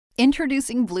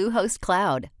Introducing Bluehost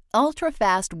Cloud,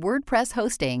 ultra-fast WordPress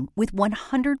hosting with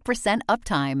 100%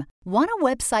 uptime. Want a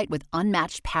website with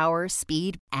unmatched power,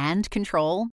 speed, and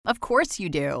control? Of course you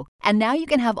do. And now you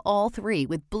can have all three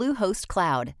with Bluehost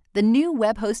Cloud, the new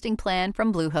web hosting plan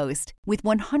from Bluehost. With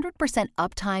 100%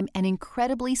 uptime and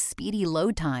incredibly speedy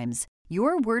load times,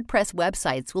 your WordPress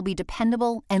websites will be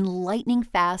dependable and lightning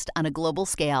fast on a global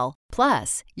scale.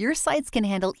 Plus, your sites can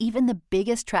handle even the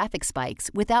biggest traffic spikes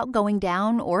without going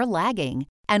down or lagging.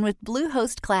 And with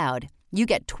Bluehost Cloud, you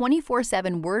get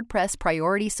 24/7 WordPress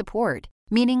priority support,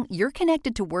 meaning you're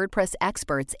connected to WordPress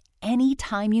experts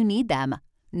anytime you need them.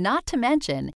 Not to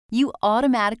mention, you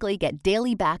automatically get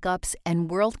daily backups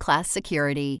and world-class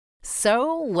security.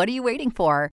 So, what are you waiting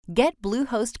for? Get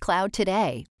Bluehost Cloud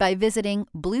today by visiting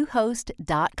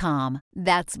Bluehost.com.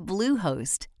 That's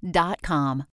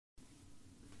Bluehost.com.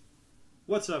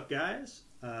 What's up, guys?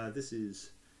 This is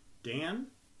Dan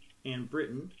and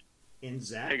Brittin and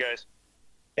Zach. Hey, guys.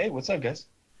 Hey, what's up, guys?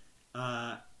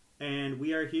 And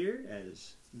we are here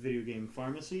as Video Game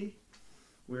Pharmacy.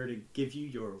 We're to give you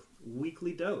your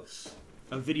weekly dose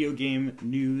of video game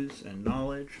news and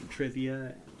knowledge and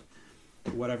trivia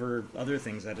and whatever other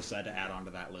things I decide to add onto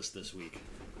that list this week.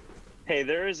 Hey,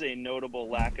 there is a notable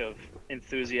lack of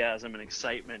enthusiasm and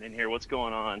excitement in here. What's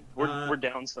going on? We're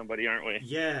down somebody, aren't we?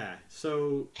 Yeah.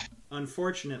 So,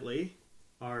 unfortunately,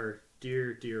 our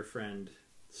dear friend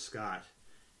Scott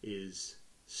is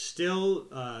still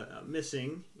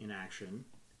missing in action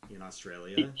in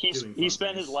Australia. He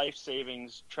spent his life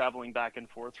savings traveling back and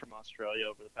forth from Australia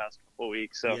over the past couple of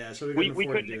weeks. So, yeah, so we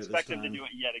couldn't expect him to do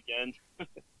it yet again.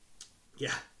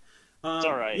 Yeah. It's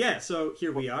all right. Yeah, so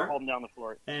here we are. We're holding down the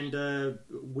fort. And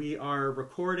we are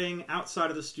recording outside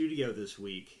of the studio this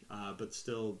week, but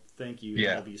still thank you,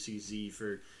 WCZ,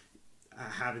 for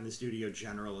having the studio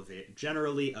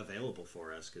generally available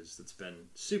for us, because it's been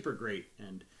super great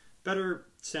and better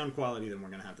sound quality than we're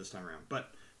going to have this time around.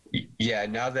 But yeah,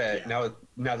 now that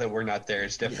we're not there,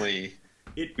 it's definitely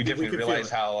we definitely realize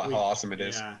how awesome it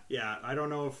is. Yeah. I don't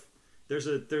know if there's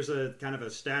a kind of a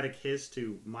static hiss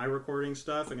to my recording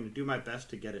stuff. I'm going to do my best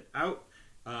to get it out,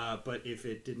 but if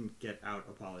it didn't get out,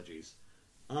 apologies.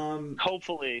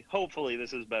 Hopefully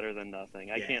this is better than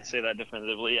nothing. I can't say that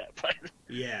definitively yet, but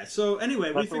yeah. So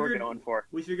anyway, we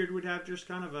figured we'd have just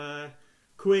kind of a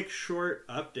quick, short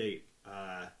update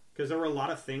because there were a lot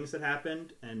of things that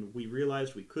happened, and we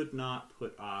realized we could not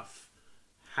put off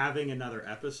having another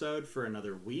episode for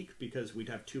another week because we'd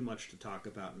have too much to talk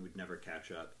about and we'd never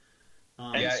catch up.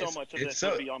 And so much of this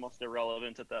would be almost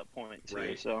irrelevant at that point, too.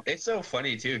 Right. So it's so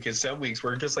funny too, because some weeks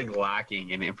we're just like lacking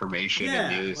in information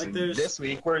and news, like and this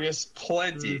week we're just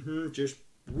plenty. Just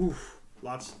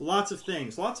lots of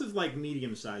things, lots of like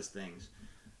medium-sized things.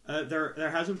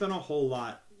 There hasn't been a whole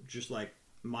lot just like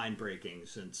mind-breaking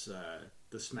since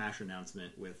the Smash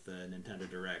announcement with Nintendo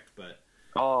Direct, but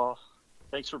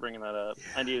thanks for bringing that up.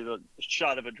 I needed a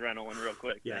shot of adrenaline real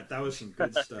quick. Yeah, that was some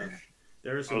good stuff.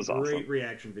 There are some great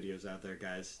reaction videos out there,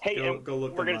 guys. Hey, go look them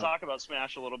up. We're going to talk about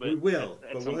Smash a little bit. We will,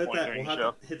 at but some we'll point during the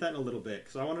show. hit that in a little bit,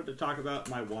 because I wanted to talk about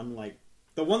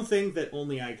the one thing that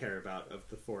only I care about of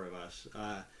the four of us.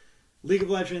 League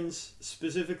of Legends,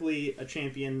 specifically a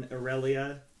champion,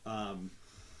 Aurelia.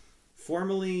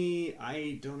 Formerly,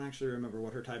 I don't actually remember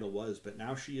what her title was, but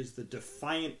now she is the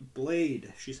Defiant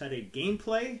Blade. She's had a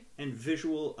gameplay and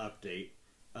visual update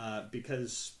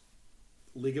because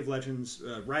League of Legends,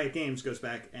 Riot Games goes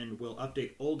back and will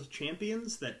update old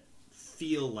champions that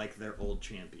feel like they're old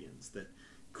champions, that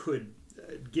could,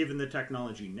 given the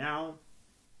technology now,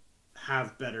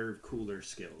 have better, cooler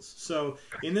skills. So,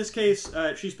 in this case,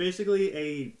 she's basically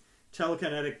a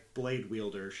telekinetic blade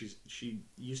wielder. She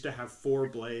used to have 4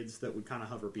 blades that would kind of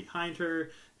hover behind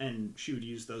her, and she would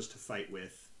use those to fight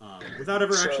with, without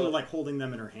ever actually like holding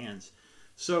them in her hands.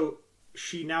 So,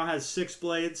 she now has 6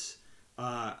 blades.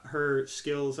 Her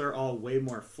skills are all way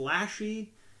more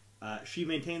flashy. She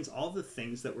maintains all the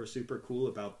things that were super cool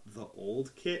about the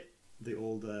old kit, the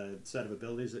old set of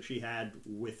abilities that she had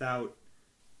without...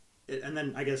 And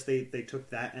then I guess they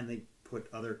took that and they put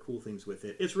other cool things with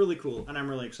it. It's really cool, and I'm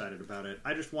really excited about it.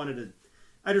 I just wanted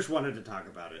to talk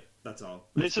about it. That's all.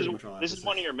 This is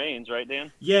one of your mains, right,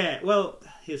 Dan? Yeah, well,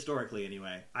 historically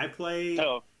anyway. I play...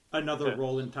 Another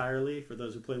role entirely for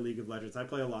those who play League of Legends. I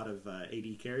play a lot of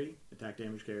AD carry, attack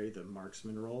damage carry, the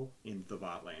marksman role in the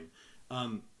bot lane.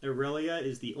 Aurelia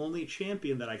is the only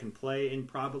champion that I can play in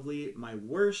probably my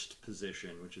worst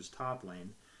position, which is top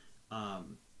lane.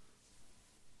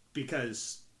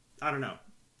 Because, I don't know,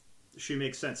 she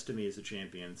makes sense to me as a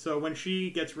champion. So when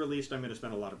she gets released, I'm going to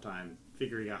spend a lot of time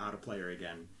figuring out how to play her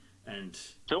again. and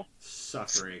cool.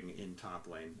 suffering in top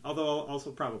lane. Although I'll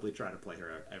also probably try to play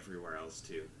her everywhere else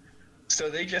too. So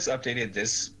they just updated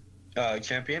this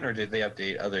champion, or did they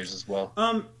update others as well?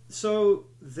 So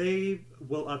they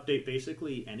will update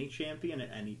basically any champion at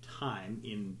any time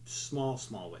in small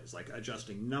ways, like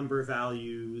adjusting number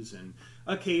values and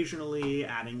occasionally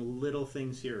adding little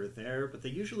things here or there, but they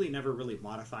usually never really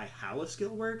modify how a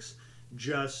skill works,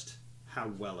 just how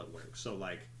well it works. So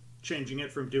like changing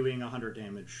it from doing 100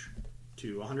 damage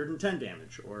to 110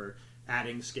 damage, or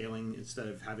adding scaling instead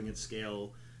of having it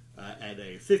scale at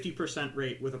a 50%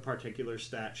 rate with a particular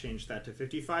stat, change that to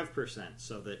 55%,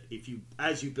 so that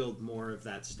as you build more of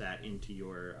that stat into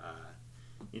your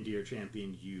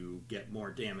champion, you get more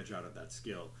damage out of that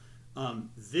skill.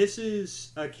 This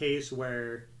is a case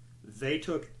where they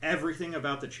took everything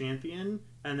about the champion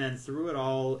and then threw it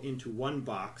all into one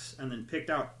box, and then picked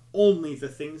out only the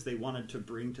things they wanted to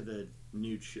bring to the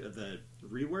the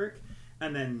rework,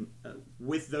 and then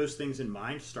with those things in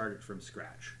mind, started from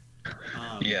scratch.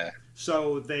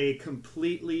 So they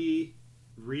completely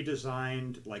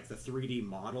redesigned like the 3D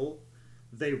model.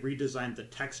 They redesigned the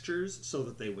textures so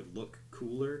that they would look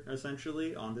cooler,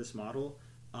 essentially, on this model.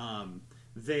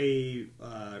 They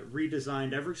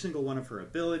redesigned every single one of her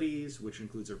abilities, which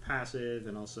includes her passive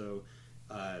and also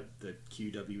the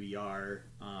QWER,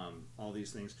 all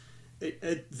these things.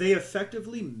 They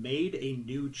effectively made a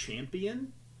new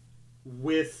champion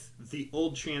with the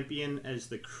old champion as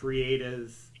the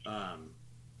creative,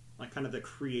 kind of the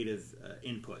creative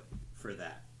input for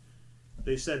that.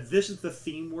 They said, this is the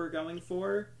theme we're going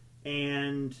for,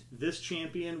 and this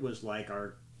champion was like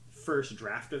our first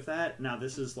draft of that. Now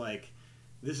this is like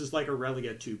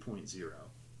Aurelia 2.0.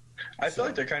 I feel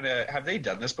like they're kind of... Have they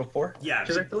done this before? Yeah.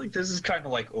 Because I feel like this is kind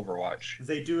of like Overwatch.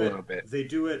 They do it a little bit. They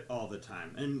do it all the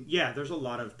time. And yeah, there's a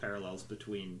lot of parallels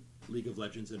between League of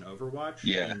Legends and Overwatch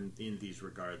in these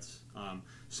regards.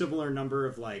 Similar number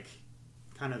of like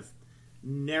kind of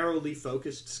narrowly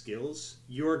focused skills.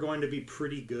 You're going to be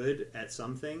pretty good at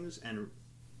some things and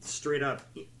straight up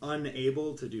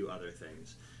unable to do other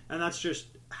things. And that's just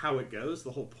how it goes.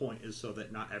 The whole point is so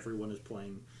that not everyone is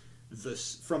playing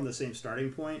this from the same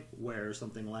starting point where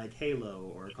something like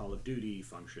Halo or Call of Duty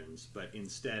functions, but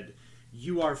instead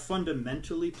you are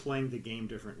fundamentally playing the game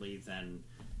differently than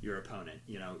your opponent.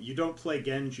 You know, you don't play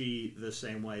Genji the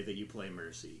same way that you play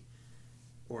Mercy.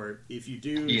 Or if you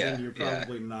do, then you're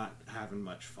probably not having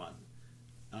much fun.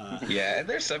 And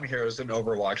there's some heroes in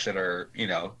Overwatch that are,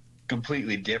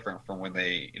 completely different from when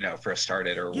they, first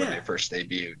started or when they first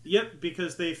debuted. Yep,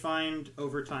 because they find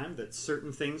over time that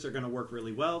certain things are going to work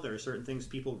really well. There are certain things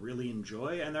people really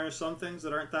enjoy, and there are some things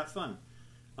that aren't that fun.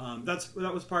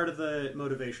 That was part of the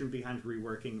motivation behind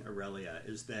reworking Aurelia,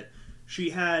 is that she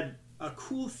had a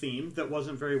cool theme that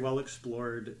wasn't very well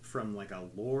explored from like a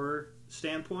lore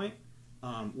standpoint,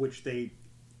 which they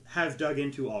have dug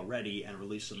into already and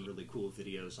released some really cool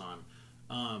videos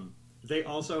on. They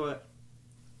also...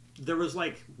 there was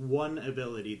like one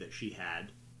ability that she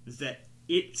had that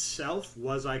itself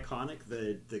was iconic,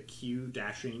 the Q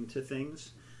dashing to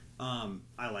things.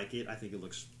 I like it. I think it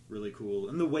looks really cool.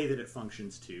 And the way that it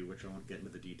functions too, which I won't get into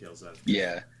the details of.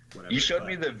 Yeah. Whatever, you showed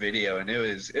me the video and it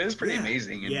was pretty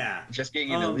amazing. And just getting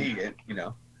in the league,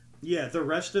 Yeah, the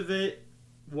rest of it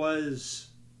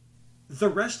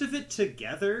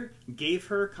together gave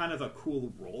her kind of a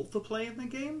cool role to play in the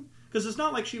game. Because it's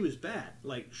not like she was bad.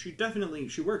 Like, she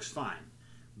works fine.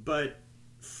 But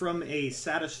from a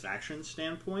satisfaction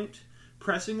standpoint,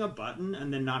 pressing a button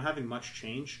and then not having much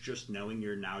change, just knowing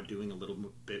you're now doing a little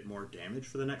bit more damage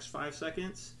for the next 5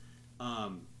 seconds,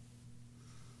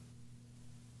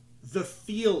 the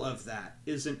feel of that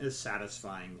isn't as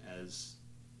satisfying as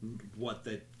what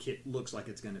the kit looks like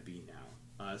it's going to be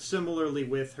now. Similarly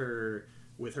with her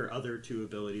other two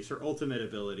abilities, her ultimate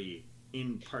ability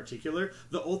in particular,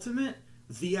 the ultimate,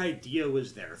 the idea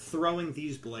was there, throwing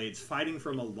these blades, fighting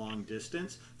from a long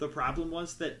distance. The problem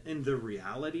was that in the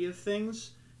reality of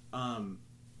things,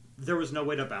 there was no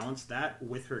way to balance that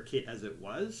with her kit as it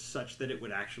was, such that it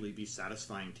would actually be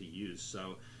satisfying to use.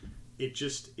 So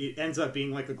it ends up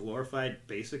being like a glorified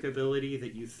basic ability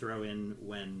that you throw in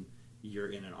when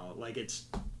you're in an all... Like, it's...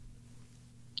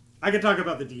 I can talk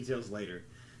about the details later.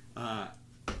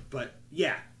 But,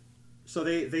 yeah. So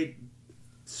they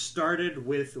started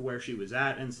with where she was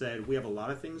at and said, we have a lot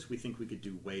of things we think we could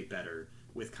do way better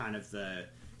with kind of the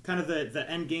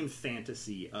end game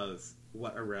fantasy of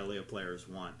what Aurelia players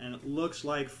want. And it looks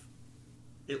like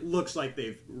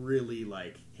they've really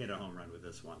like hit a home run with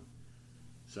this one.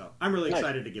 So I'm really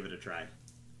excited to give it a try.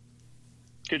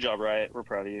 Good job, Riot. We're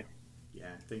proud of you. Yeah,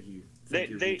 thank you. They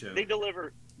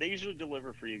deliver They usually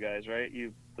deliver for you guys, right?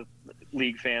 The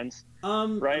League fans, I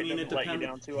right? mean, it Doesn't let you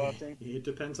depends. down too often. It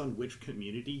depends on which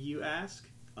community you ask.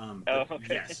 Oh,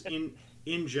 okay. Yes,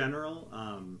 in general,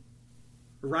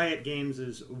 Riot Games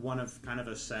is one of kind of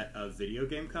a set of video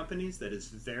game companies that is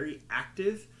very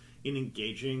active in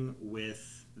engaging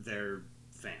with their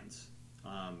fans.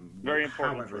 Very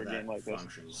important however for a that game like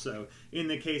functions. this. So, in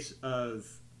the case of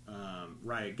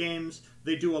Riot Games,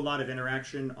 they do a lot of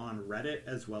interaction on Reddit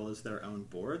as well as their own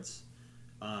boards.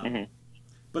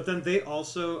 But then they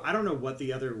also, I don't know what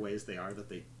the other ways they are that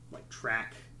they like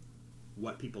track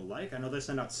what people like. I know they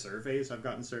send out surveys. I've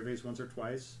gotten surveys once or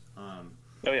twice. Oh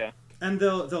yeah. And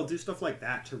they'll do stuff like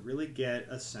that to really get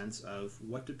a sense of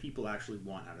what do people actually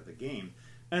want out of the game.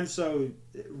 And so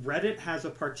Reddit has a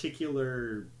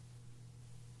particular...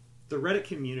 The Reddit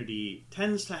community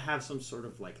tends to have some sort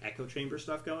of like echo chamber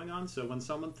stuff going on. So when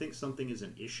someone thinks something is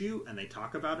an issue and they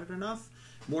talk about it enough,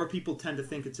 more people tend to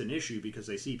think it's an issue because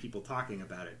they see people talking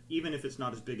about it, even if it's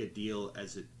not as big a deal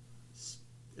as it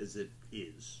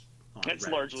is. It's Reddit,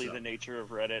 largely the nature of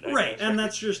Reddit, right? guess. And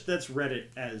that's Reddit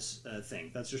as a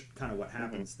thing. That's just kind of what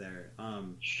happens there.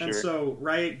 Sure. And so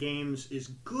Riot Games is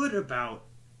good about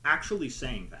actually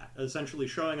saying that, essentially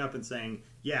showing up and saying,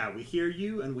 yeah, we hear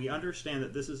you and we understand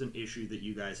that this is an issue that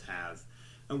you guys have,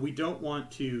 and we don't want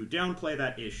to downplay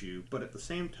that issue, but at the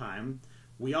same time,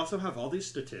 we also have all these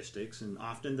statistics, and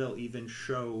often they'll even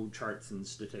show charts and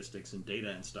statistics and data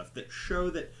and stuff that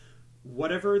show that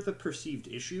whatever the perceived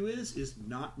issue is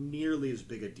not nearly as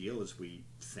big a deal as we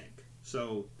think.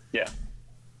 So yeah,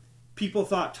 people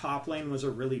thought top lane was a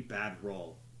really bad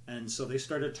role. And so they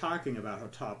started talking about how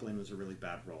top lane was a really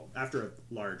bad role after a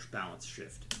large balance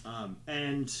shift.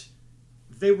 And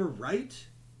they were right.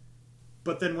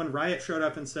 But then when Riot showed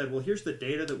up and said, well, here's the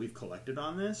data that we've collected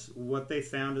on this, what they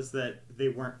found is that they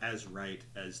weren't as right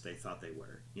as they thought they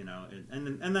were. You know,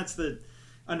 and that's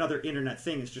another internet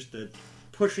thing, is just the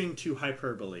pushing to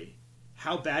hyperbole.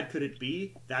 How bad could it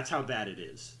be? That's how bad it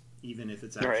is. Even if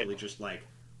it's actually just like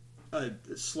a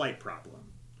slight problem,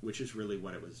 which is really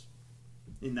what it was.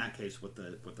 In that case, what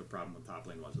the problem with top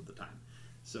lane was at the time.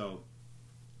 So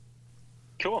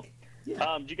cool.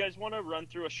 Yeah. Do you guys want to run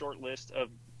through a short list of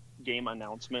game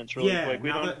announcements really quick? We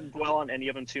don't dwell on any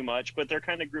of them too much, but they're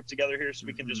kind of grouped together here, so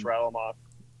we can just rattle them off.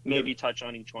 Maybe touch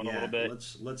on each one a little bit.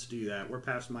 Let's do that. We're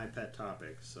past my pet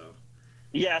topic, so.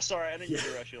 Yeah, sorry, I didn't mean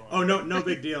to rush you along. Oh no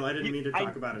big deal. I didn't mean to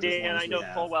talk about it. Dan, as long as I know we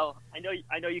have. full well.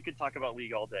 I know you could talk about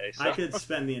League all day. So. I could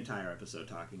spend the entire episode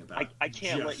talking about. I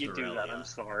can't let you do Australia. that. I'm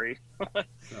sorry.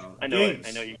 So, I know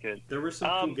you could. There were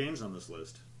some cool games on this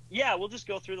list. Yeah, we'll just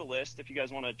go through the list. If you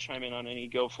guys want to chime in on any,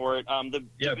 go for it. The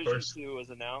Division 2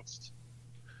 was announced.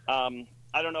 I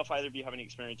don't know if either of you have any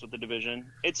experience with the Division.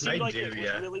 It seemed it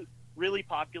was really, really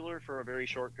popular for a very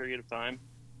short period of time.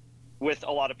 With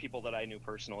a lot of people that I knew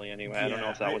personally, anyway. I don't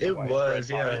know if that was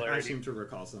popularity. I seem to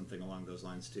recall something along those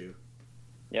lines too.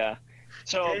 Yeah.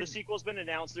 So the sequel's been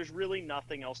announced. There's really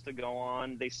nothing else to go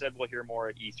on. They said we'll hear more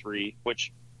at E3,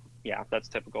 which, yeah, that's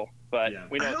typical. But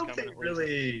we know it's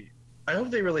coming. I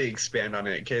hope they really expand on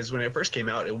it, because when it first came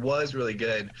out, it was really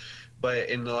good, but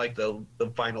in the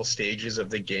final stages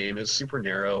of the game, it's super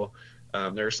narrow.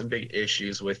 There are some big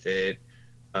issues with it,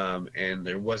 and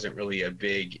there wasn't really a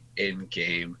big end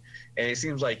game. And it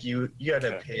seems like you got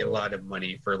to pay a lot of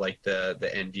money for like the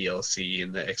end DLC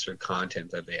and the extra content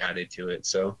that they added to it.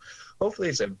 So hopefully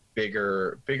it's a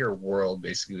bigger world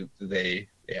basically they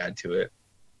add to it.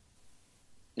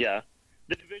 Yeah.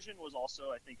 The Division was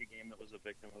also, I think, a game that was a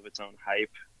victim of its own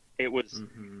hype. It was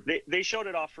they showed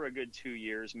it off for a good 2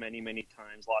 years, many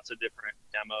times, lots of different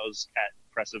demos at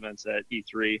press events at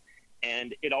E3.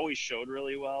 And it always showed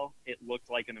really well. It looked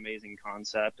like an amazing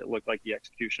concept. It looked like the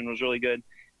execution was really good.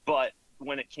 But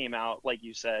when it came out, like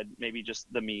you said, maybe just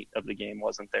the meat of the game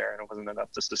wasn't there, and it wasn't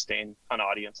enough to sustain an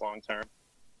audience long term.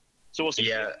 So we'll see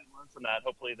what they learn from that.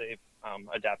 Hopefully they've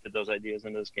adapted those ideas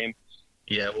into this game.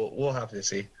 Yeah, we'll have to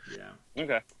see. Yeah.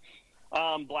 Okay.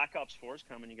 Black Ops 4 is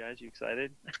coming, you guys. You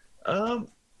excited?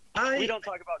 We don't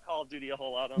talk about Call of Duty a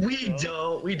whole lot on we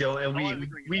don't, and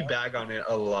we bag on it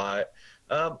a lot.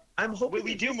 I'm hoping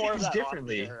we do more of that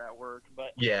differently at work,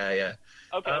 but yeah.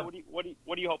 Okay, what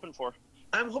are you hoping for?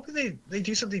 I'm hoping they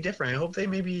do something different. I hope they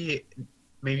maybe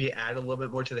add a little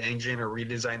bit more to the engine or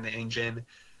redesign the engine.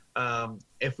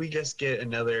 If we just get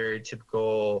another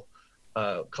typical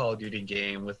Call of Duty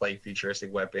game with like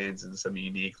futuristic weapons and some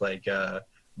unique like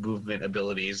movement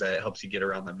abilities that helps you get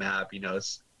around the map,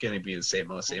 it's going to be the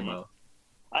same old.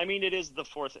 I mean, it is the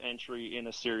fourth entry in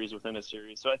a series within a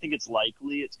series, so I think it's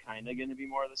likely it's kind of going to be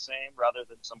more of the same rather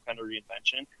than some kind of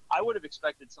reinvention. I would have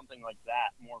expected something like that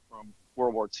more from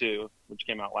World War II, which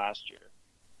came out last year.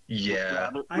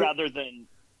 Yeah. rather than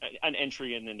an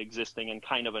entry in an existing and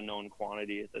kind of a known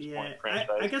quantity at this point. Franchise.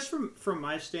 I guess from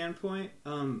my standpoint,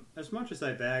 as much as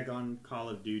I bag on Call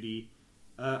of Duty,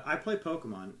 I play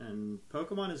Pokemon, and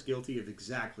Pokemon is guilty of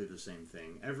exactly the same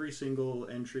thing. Every single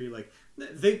entry, like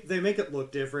they make it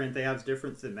look different, they have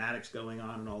different thematics going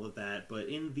on and all of that, but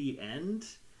in the end,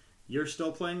 you're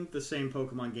still playing the same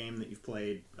Pokemon game that you've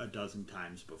played a dozen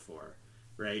times before.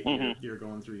 Right? Mm-hmm. You're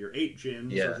going through your 8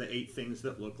 gyms, or the 8 things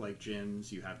that look like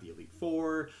gyms. You have the Elite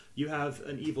Four. You have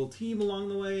an evil team along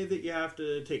the way that you have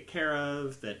to take care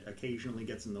of that occasionally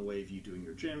gets in the way of you doing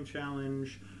your gym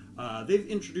challenge. They've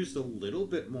introduced a little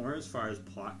bit more as far as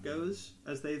plot goes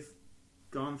as they've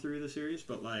gone through the series,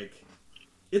 but like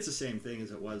it's the same thing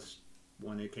as it was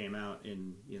when it came out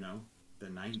in, the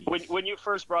 90s. When you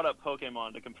first brought up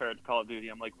Pokemon to compare it to Call of Duty,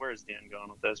 I'm like, where's Dan going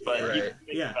with this? But Right. you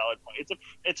make a valid point.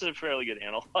 It's a fairly good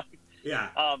analog. Yeah.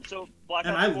 So Black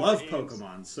and Ops I 4 love is...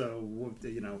 Pokemon, so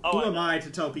Oh, who am I to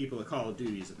tell people that Call of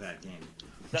Duty is a bad game?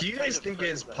 Do you guys think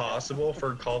it's possible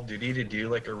for Call of Duty to do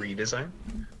like a redesign?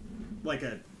 Like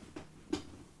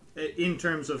in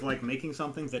terms of like making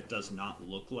something that does not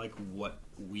look like what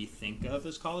we think of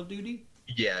as Call of Duty?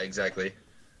 Yeah, exactly.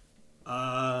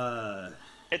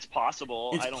 It's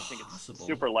possible. I don't think it's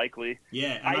super likely.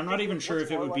 Yeah, and I'm not even sure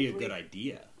if it would be a good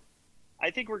idea. I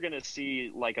think we're going to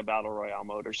see like a Battle Royale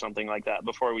mode or something like that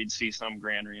before we'd see some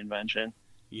grand reinvention.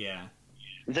 Yeah.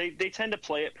 They tend to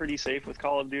play it pretty safe with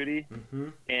Call of Duty,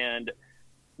 and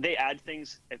they add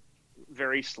things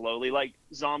very slowly. Like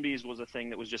zombies was a thing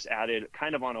that was just added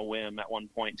kind of on a whim at one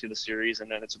point to the series,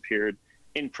 and then it's appeared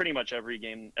in pretty much every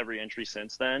game, every entry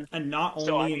since then. And not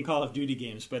only in Call of Duty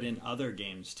games, but in other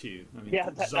games too. I mean,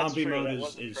 zombie mode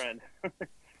is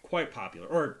quite popular,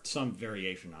 or some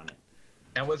variation on it.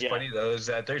 And what's funny though is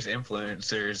that there's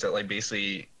influencers that like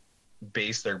basically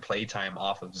base their playtime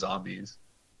off of zombies.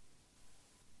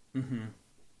 Mm-hmm.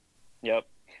 Yep.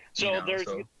 So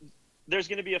there's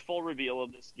going to be a full reveal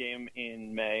of this game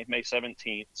in May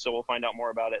 17th. So we'll find out more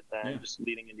about it then, just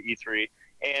leading into E3.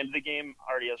 And the game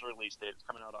already has a release date. It's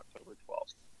coming out October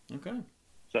 12th. Okay.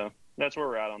 So that's where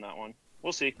we're at on that one.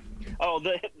 We'll see. Oh,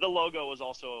 the logo was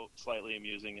also slightly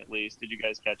amusing, at least. Did you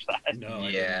guys catch that? No.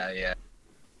 Yeah.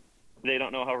 They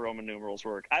don't know how Roman numerals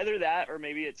work. Either that, or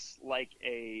maybe it's like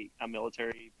a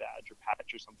military badge or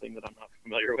patch or something that I'm not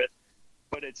familiar with.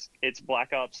 But it's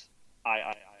Black Ops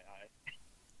I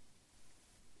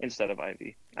instead of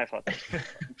IV. I thought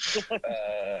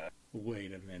that.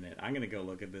 Wait a minute. I'm going to go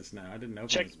look at this now. I didn't know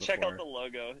this before. Check out the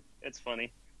logo. It's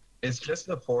funny. It's just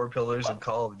the 4 pillars of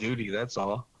Call of Duty, that's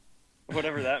all.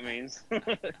 Whatever that means.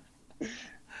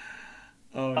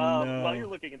 Oh, no. While you're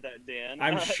looking at that, Dan.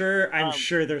 I'm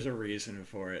sure there's a reason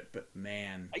for it, but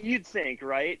man. You'd think,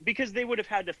 right? Because they would have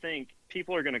had to think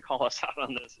people are going to call us out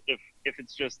on this if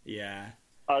it's just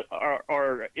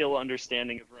our ill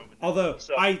understanding of Roman. Although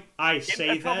so, I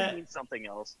say that means something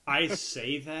else. I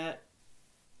say that,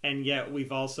 and yet we've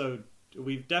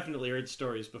definitely heard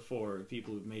stories before of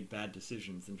people who've made bad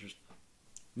decisions and just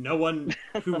no one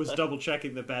who was double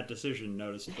checking the bad decision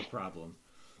noticed the problem.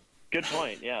 Good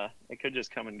point. Yeah, it could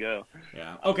just come and go.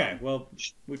 Yeah. Okay. Well,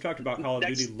 we've talked about Call of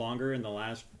Duty longer in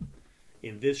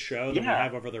this show than we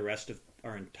have over the rest of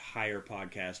our entire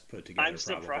podcast put together. I'm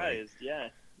surprised. Yeah,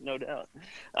 no doubt.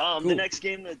 Cool. The next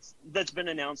game that's been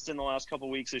announced in the last couple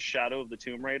of weeks is Shadow of the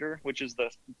Tomb Raider, which is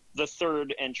the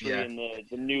third entry in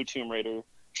the new Tomb Raider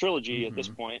trilogy at this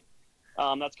point.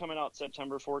 That's coming out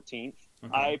September 14th.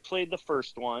 Okay. I played the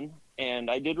first one,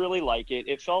 and I did really like it.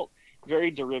 It felt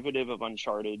very derivative of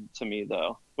Uncharted to me,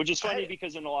 though, which is funny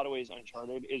because in a lot of ways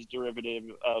Uncharted is derivative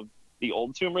of the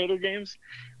old Tomb Raider games,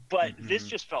 but this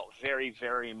just felt very,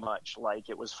 very much like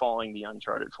it was following the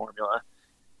Uncharted formula.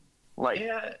 Like,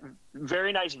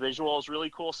 very nice visuals,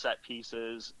 really cool set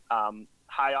pieces,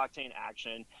 high octane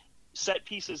action, set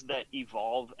pieces that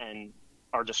evolve and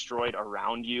are destroyed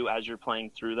around you as you're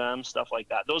playing through them, stuff like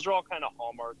that. Those are all kind of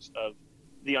hallmarks of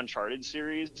the Uncharted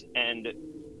series, and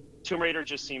Tomb Raider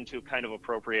just seemed to kind of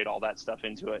appropriate all that stuff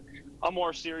into it. A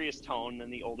more serious tone than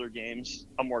the older games,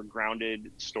 a more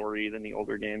grounded story than the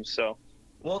older games. So,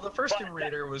 well, the first Tomb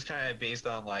Raider was kind of based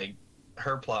on like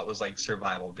her plot was like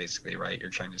survival, basically, right?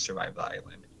 You're trying to survive the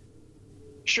island.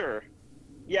 Sure.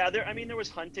 Yeah, there was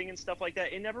hunting and stuff like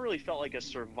that. It never really felt like a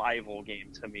survival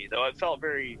game to me, though. It felt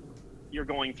very, you're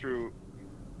going through,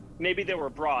 maybe they were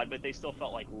broad, but they still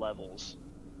felt like levels.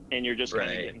 And you're just kind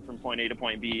of getting from point A to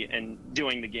point B and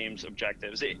doing the game's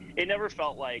objectives. It never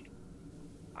felt like,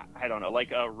 I don't know,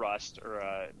 like a Rust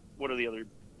or what are the other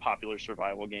popular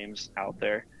survival games out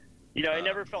there? You know, it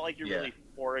never felt like you're really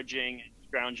foraging and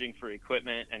scrounging for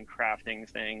equipment and crafting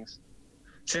things.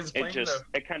 Since It playing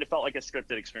it kind of felt like a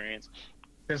scripted experience.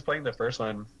 since playing the first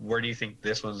one, where do you think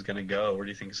this one's gonna go? Where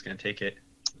do you think it's gonna take it?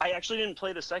 I actually didn't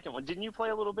play the second one. Didn't you play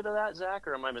a little bit of that, Zach,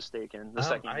 or am I mistaken? The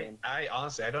second game. I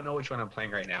honestly, I don't know which one I'm playing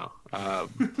right now.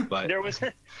 But There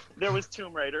was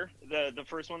Tomb Raider. The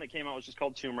first one that came out was just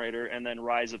called Tomb Raider, and then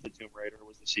Rise of the Tomb Raider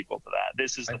was the sequel to that.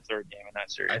 This is the third game in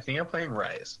that series. I think I'm playing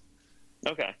Rise.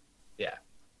 Okay. Yeah.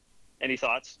 Any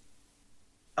thoughts?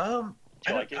 Do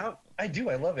you like it? I do.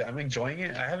 I love it. I'm enjoying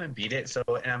it. I haven't beat it,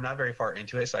 and I'm not very far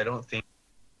into it, so I don't think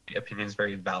my opinion is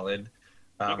very valid.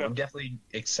 Okay. I'm definitely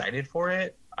excited for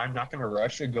it. I'm not going to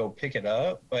rush to go pick it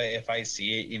up, but if I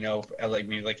see it, at like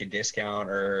maybe like a discount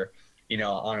or,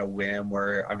 on a whim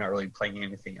where I'm not really playing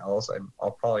anything else,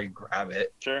 I'll probably grab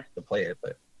it Sure. to play it.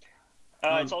 But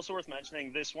it's also worth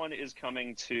mentioning this one is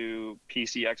coming to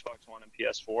PC, Xbox One, and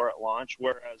PS4 at launch,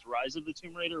 whereas Rise of the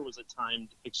Tomb Raider was a timed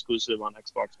exclusive on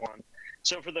Xbox One.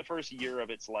 So for the first year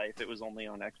of its life, it was only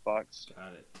on Xbox.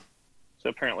 Got it. So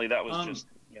apparently that was just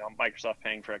Microsoft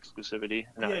paying for exclusivity,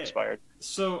 and now it expired.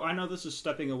 So I know this is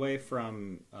stepping away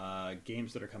from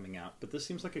games that are coming out, but this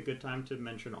seems like a good time to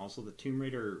mention also the Tomb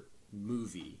Raider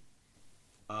movie.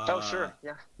 Oh, sure,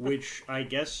 yeah. Which I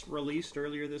guess released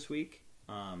earlier this week.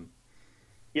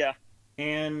 Yeah.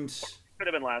 And could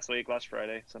have been last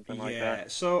Friday, something like that.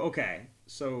 Yeah.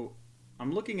 So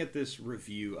I'm looking at this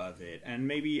review of it, and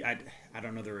maybe I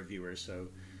don't know the reviewers, so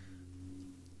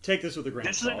take this with a grain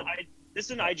of salt. This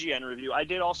is an IGN review. I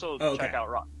did also check out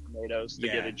Rotten Tomatoes to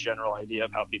get a general idea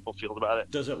of how people feel about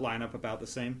it. Does it line up about the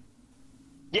same?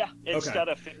 Yeah, it's got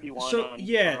a 51 so, on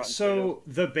yeah, so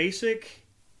the basic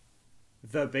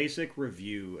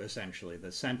review, essentially,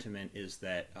 the sentiment is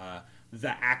that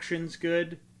the action's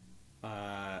good,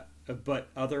 but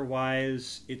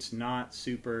otherwise it's not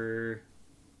super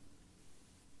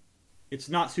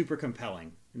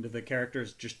compelling. The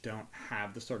characters just don't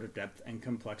have the sort of depth and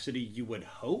complexity you would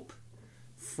hope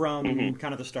from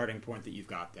kind of the starting point that you've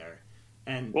got there.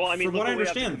 And from what I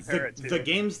understand, the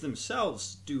games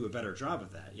themselves do a better job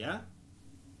of that, yeah?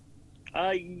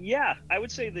 Yeah, I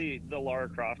would say the Lara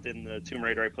Croft in the Tomb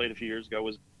Raider I played a few years ago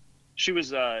was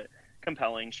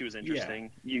compelling, she was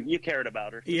interesting. Yeah. You cared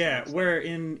about her. Yeah, where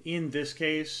in this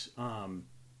case,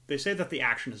 they say that the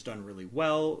action is done really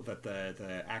well, that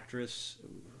the actress...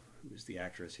 Who's the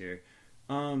actress here?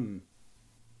 I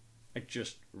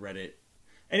just read it.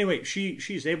 Anyway,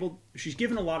 she's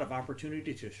given a lot of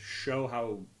opportunity to show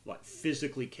how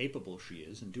physically capable she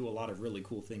is and do a lot of really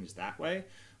cool things that way.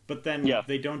 But then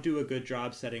they don't do a good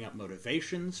job setting up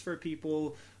motivations for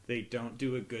people. They don't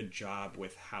do a good job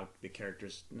with how the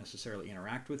characters necessarily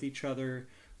interact with each other.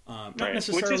 Not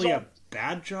necessarily a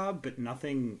bad job, but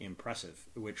nothing impressive.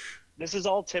 This is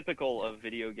all typical of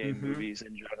video game movies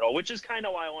in general, which is kind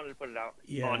of why I wanted to put it out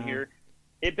on here.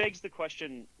 It begs the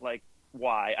question,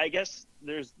 why? I guess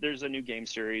there's a new game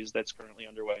series that's currently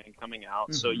underway and coming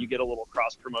out, so you get a little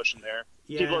cross promotion there.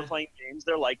 Yeah. People are playing games;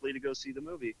 they're likely to go see the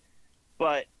movie.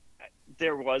 But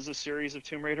there was a series of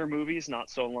Tomb Raider movies not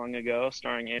so long ago,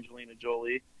 starring Angelina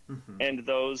Jolie, and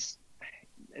those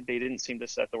they didn't seem to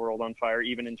set the world on fire,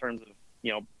 even in terms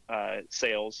of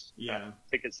sales,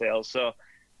 ticket sales. So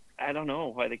I don't know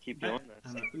why they keep doing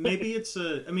this. Maybe it's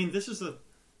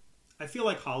I feel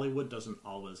like Hollywood doesn't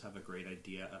always have a great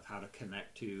idea of how to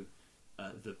connect to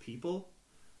the people.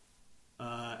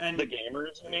 And the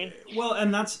gamers, I mean? Well,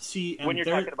 and when you're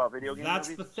talking about video games, that's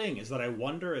the thing, is that I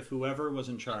wonder if whoever was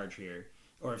in charge here,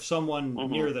 or if someone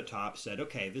near the top said,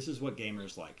 okay, this is what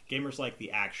gamers like. Gamers like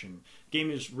the action.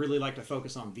 Gamers really like to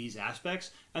focus on these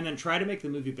aspects, and then try to make the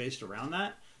movie based around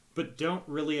that, but don't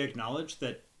really acknowledge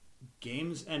that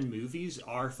games and movies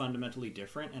are fundamentally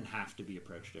different and have to be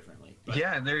approached differently. But,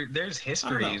 and there's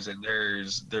histories and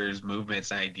there's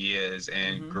movements and ideas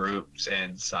and groups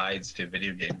and sides to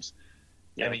video games.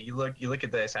 Yeah. I mean, you look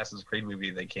at the Assassin's Creed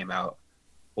movie that came out.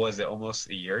 Was it almost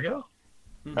a year ago?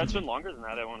 That's been longer than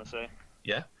that, I want to say.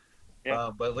 Yeah.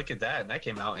 But look at that, and that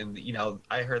came out, and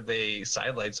I heard they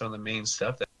sidelined some of the main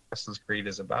stuff that Assassin's Creed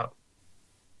is about.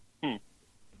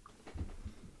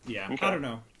 Yeah, okay. I don't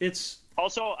know. It's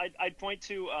also I'd point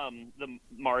to the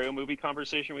Mario movie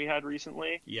conversation we had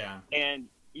recently. Yeah, and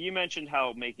you mentioned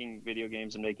how making video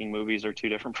games and making movies are two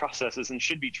different processes and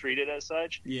should be treated as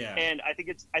such. Yeah, and I think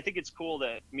it's cool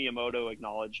that Miyamoto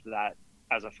acknowledged that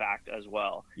as a fact as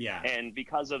well. Yeah, and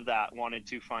because of that, wanted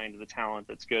to find the talent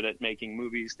that's good at making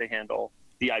movies to handle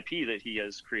the IP that he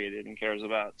has created and cares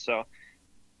about. So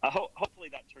hopefully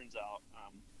that turns out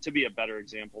to be a better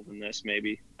example than this,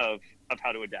 maybe, of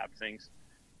how to adapt things,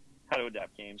 how to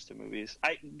adapt games to movies.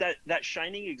 That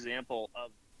shining example of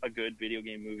a good video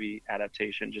game movie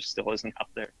adaptation just still isn't out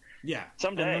there. Yeah,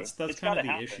 someday and that's kind of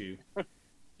the issue.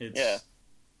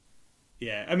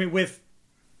 Yeah, I mean,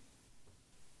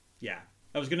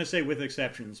 I was going to say with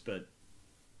exceptions, but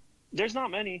there's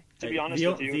not many, to be honest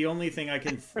with you. The only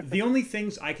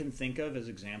things I can think of as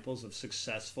examples of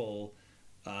successful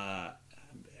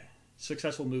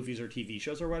movies or TV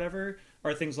shows or whatever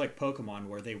are things like Pokemon,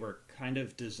 where they were kind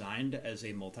of designed as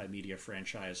a multimedia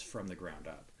franchise from the ground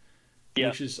up,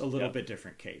 which is a little bit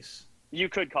different case. You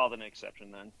could call it an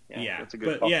exception then. Yeah, that's a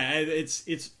good call.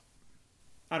 It's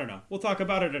I don't know. We'll talk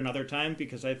about it another time,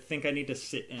 because I think I need to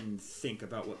sit and think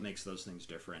about what makes those things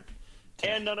different.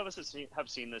 And none of us have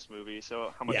seen this movie,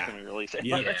 so how much can we really say?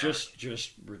 Yeah,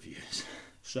 just reviews.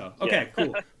 So, okay,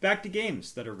 cool. Back to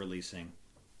games that are releasing.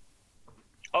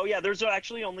 Oh yeah, there's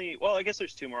actually only, well, I guess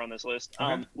there's two more on this list.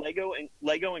 Okay.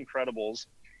 Lego Incredibles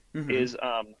is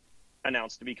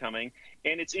announced to be coming,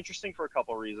 and it's interesting for a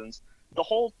couple reasons. The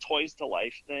whole Toys to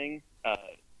Life thing,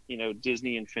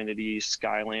 Disney Infinity,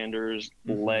 Skylanders,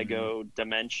 Lego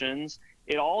Dimensions,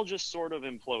 it all just sort of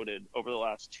imploded over the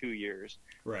last 2 years.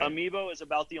 Right. Amiibo is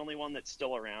about the only one that's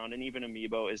still around, and even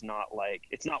Amiibo is not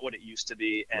it's not what it used to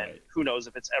be, and who knows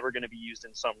if it's ever going to be used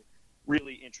in some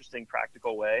really interesting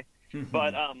practical way.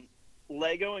 But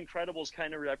Lego Incredibles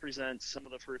kind of represents some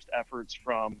of the first efforts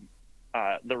from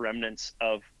the remnants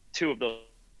of two of those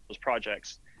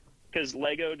projects, because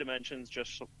Lego Dimensions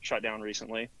just shut down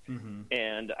recently,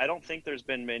 and I don't think there's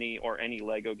been many or any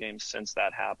Lego games since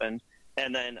that happened.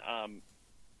 And then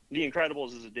The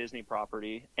Incredibles is a Disney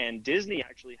property, and Disney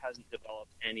actually hasn't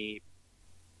developed any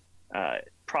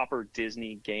proper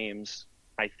Disney games,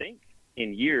 I think,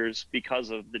 in years, because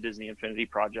of the Disney Infinity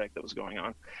project that was going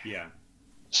on. Yeah.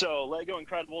 So Lego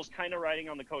Incredibles, kind of riding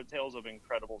on the coattails of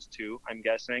Incredibles 2, I'm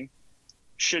guessing,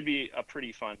 should be a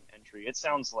pretty fun entry. It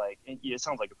sounds like a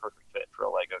perfect fit for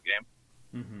a Lego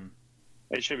game.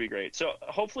 It should be great. So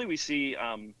hopefully we see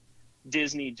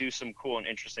Disney do some cool and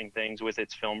interesting things with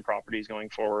its film properties going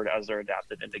forward as they're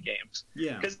adapted into games.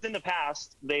 Yeah. Because in the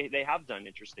past, they have done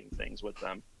interesting things with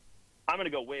them. I'm going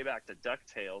to go way back to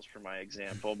DuckTales for my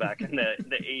example, back in the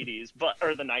 80s,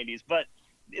 or the 90s, but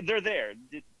they're there.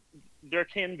 There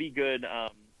can be good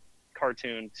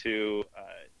cartoon to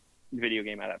video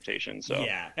game adaptation. So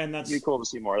yeah, and that's be cool to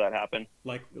see more of that happen.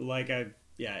 I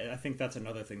think that's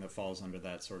another thing that falls under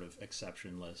that sort of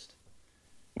exception list.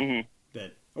 Mm-hmm.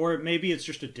 Or maybe it's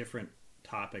just a different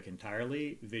topic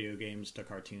entirely, video games to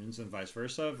cartoons and vice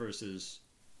versa, versus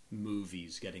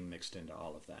movies getting mixed into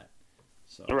all of that.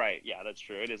 So, right, yeah, that's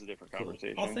true. It is a different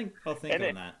conversation. I'll think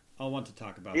on that. I'll want to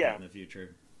talk about that in the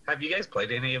future. Have you guys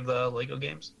played any of the Lego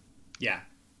games? Yeah,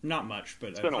 not much,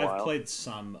 but I've played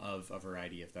some of a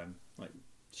variety of them, like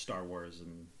Star Wars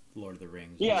and Lord of the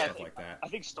Rings and stuff like that. I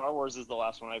think Star Wars is the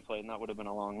last one I played, and that would have been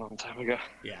a long, long time ago.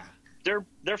 Yeah.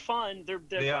 They're fun. They're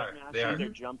They're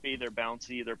jumpy. They're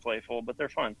bouncy. They're playful, but they're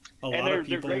fun. A lot of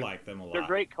people like them a lot. They're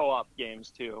great co-op games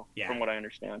too, from what I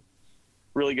understand.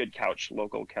 Really good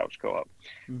local couch co-op.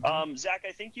 Zach,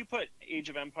 I think you put Age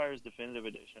of Empires Definitive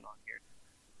Edition on here.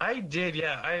 I did,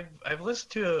 yeah. I've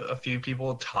listened to a few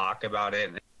people talk about it,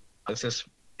 and it's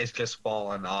just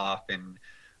fallen off. And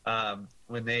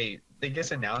when they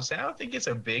get announced, I don't think it's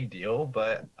a big deal,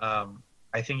 but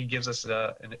I think it gives us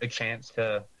a chance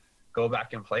to go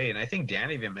back and play. And I think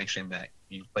Dan even mentioned that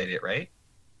you played it, right?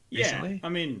 Recently? Yeah, I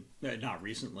mean, not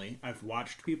recently. I've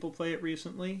watched people play it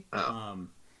recently.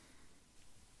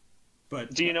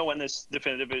 But do you know when this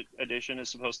definitive edition is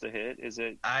supposed to hit? Is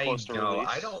it close to release?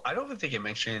 I don't think it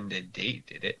mentioned a date,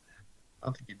 did it? I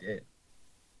don't think it did.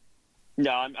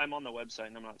 No, I'm on the website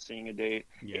and I'm not seeing a date.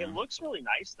 Yeah. It looks really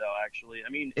nice though, actually. I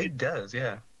mean, it does,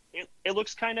 yeah. It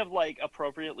looks kind of like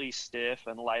appropriately stiff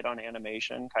and light on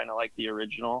animation, kind of like the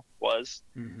original was.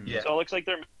 Mm-hmm. Yeah. So it looks like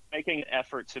they're making an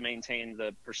effort to maintain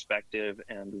the perspective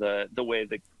and the way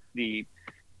the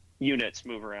units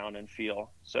move around and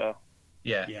feel. So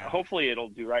yeah. Hopefully it'll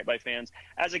do right by fans.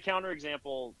 As a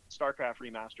counterexample, StarCraft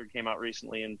Remastered came out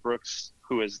recently, and Brooks,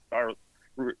 who is our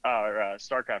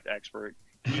StarCraft expert,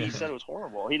 he said it was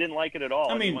horrible. He didn't like it at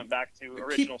all. I mean, he went back to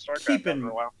original StarCraft after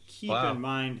a while. Keep in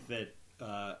mind that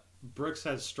Brooks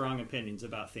has strong opinions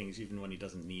about things even when he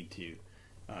doesn't need to.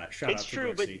 It's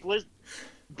true, but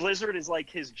Blizzard is like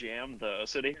his jam, though.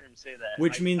 So to hear him say that,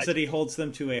 which means that he holds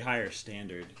them to a higher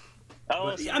standard.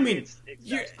 Oh, so I mean, it's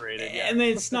exasperated. And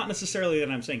it's not necessarily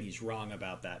that I'm saying he's wrong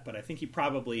about that, but I think he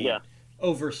probably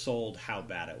oversold how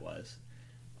bad it was.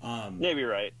 Maybe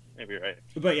right.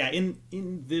 But yeah,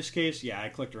 in this case, I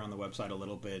clicked around the website a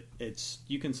little bit.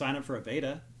 You can sign up for a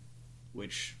beta,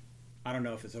 which I don't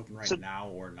know if it's open now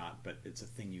or not, but it's a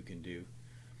thing you can do.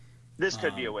 This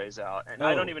could be a ways out, and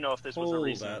I don't even know if this was a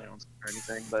recent announcement or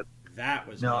anything. But that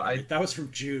was that was from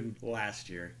June last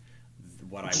year.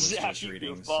 what I was just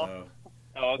reading. Goofball. So,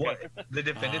 Oh, okay. What? The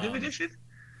definitive edition?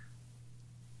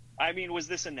 I mean, was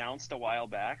this announced a while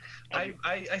back?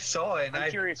 I saw it, and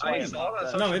I'm curious I why saw it on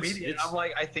it's social No, media. And I'm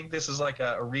like, I think this is like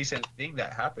a recent thing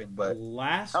that happened, but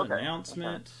last Okay.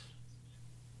 announcement.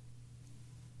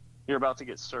 You're about to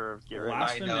get served. Get ready.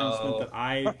 Last I announcement know. that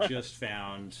I just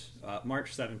found,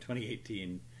 March 7,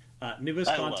 2018. Newest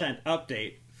I love content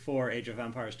update for Age of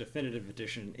Empires Definitive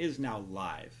Edition is now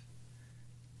live.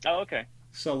 Oh, okay.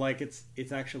 So, like,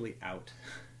 it's actually out.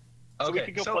 So okay, we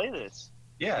could go play this.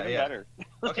 Yeah, Even yeah. better.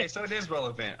 Okay, so it is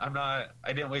relevant. I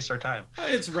didn't waste our time.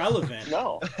 It's relevant.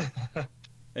 No.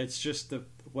 It's just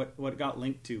what got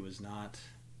linked to was not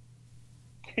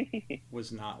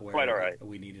where Quite all right.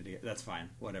 we needed it. That's fine.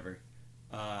 Whatever.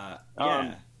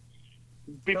 Yeah.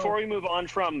 Before we move on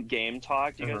from game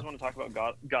talk, do you guys want to talk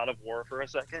about God of War for a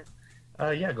second?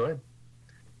 Yeah, go ahead.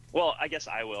 Well, I guess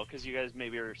I will, because you guys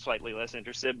maybe are slightly less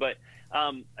interested. But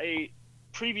a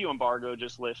preview embargo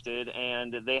just lifted,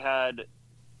 and they had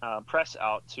press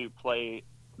out to play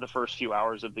the first few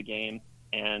hours of the game,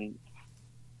 and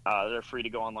they're free to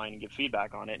go online and give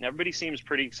feedback on it. And everybody seems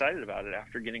pretty excited about it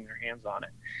after getting their hands on it,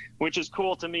 which is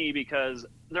cool to me, because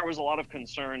there was a lot of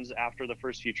concerns after the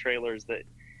first few trailers that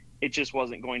it just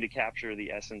wasn't going to capture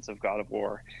the essence of God of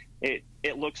War. It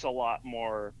looks a lot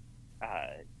more,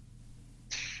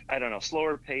 I don't know,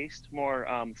 slower paced, more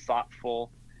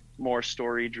thoughtful, more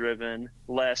story driven,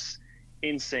 less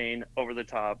insane, over the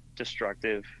top,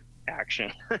 destructive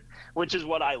action, which is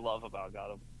what I love about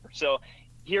God of War. So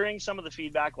hearing some of the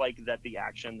feedback, like that the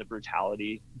action, the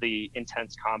brutality, the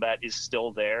intense combat is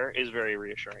still there, is very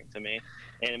reassuring to me.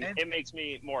 And it makes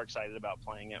me more excited about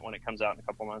playing it when it comes out in a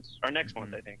couple months, or next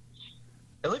month, I think.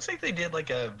 It looks like they did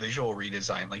like a visual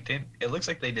redesign. It looks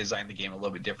like they designed the game a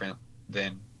little bit different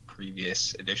than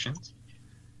previous editions.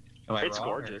 It's wrong,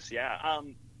 gorgeous, yeah.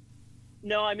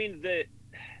 No, I mean,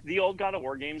 the old God of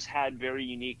War games had very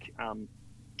unique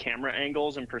camera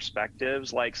angles and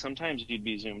perspectives. Like, sometimes you'd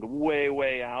be zoomed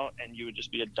way out and you would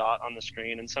just be a dot on the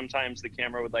screen, and sometimes the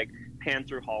camera would like pan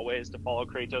through hallways to follow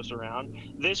Kratos around.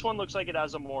 This one looks like it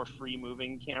has a more free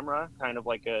moving camera, kind of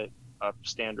like a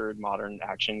standard modern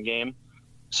action game.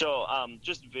 So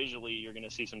just visually, you're going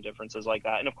to see some differences like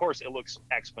that. And of course, it looks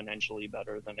exponentially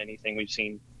better than anything we've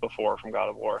seen before from God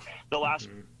of War. The last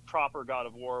proper God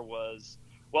of War was,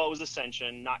 well, it was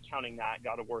Ascension, not counting that,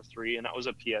 God of War 3, and that was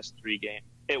a PS3 game.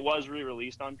 It was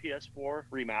re-released on PS4,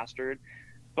 remastered,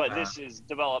 but this is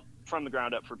developed from the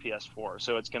ground up for PS4,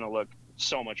 so it's going to look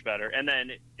so much better. And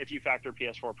then if you factor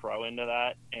PS4 Pro into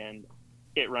that and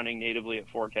it running natively at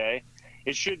 4K,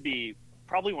 it should be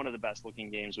probably one of the best looking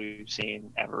games we've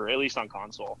seen ever, at least on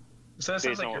console. So that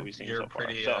sounds like you're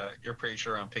pretty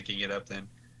sure on picking it up then.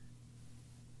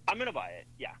 I'm gonna buy it.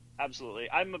 Yeah, absolutely.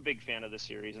 I'm a big fan of the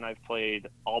series, and I've played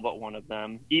all but one of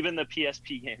them. Even the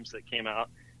PSP games that came out.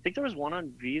 I think there was one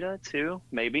on Vita too,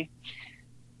 maybe.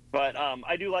 But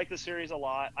I do like the series a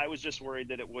lot. I was just worried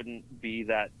that it wouldn't be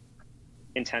that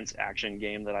intense action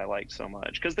game that I liked so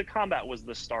much, because the combat was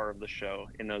the star of the show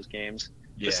in those games.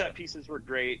 Yeah. The set pieces were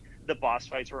great. The boss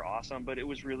fights were awesome, but it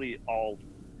was really all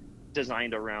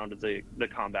designed around the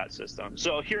combat system.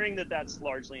 So hearing that that's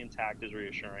largely intact is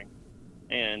reassuring,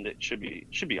 and it should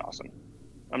be awesome.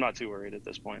 I'm not too worried at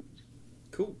this point.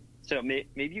 Cool. So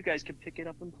maybe you guys could pick it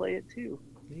up and play it too.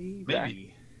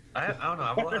 Maybe. I don't know. I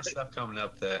have a lot of stuff coming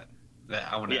up that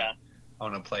I want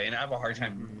to play, and I have a hard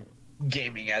time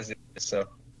gaming as it is. So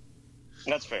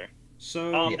that's fair.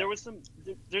 So there's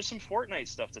some Fortnite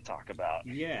stuff to talk about.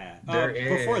 Yeah.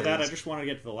 Before that, I just want to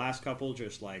get to the last couple,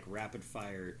 just like rapid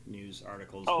fire news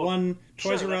articles. One,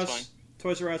 Toys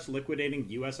R Us liquidating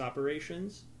U.S.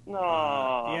 operations.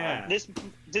 No. Yeah.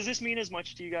 Does this mean as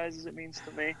much to you guys as it means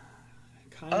to me?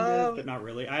 Kind of, but not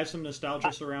really. I have some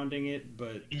nostalgia surrounding it,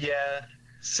 but yeah,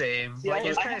 same. Yeah, like,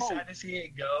 it's kind of sad to see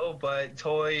it go, but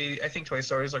I think toy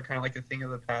stores are kind of like a thing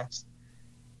of the past.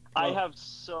 I have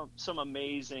some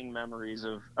amazing memories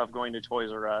of going to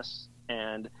Toys R Us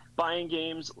and buying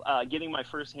games, getting my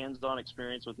first hands-on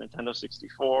experience with Nintendo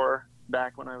 64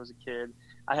 back when I was a kid.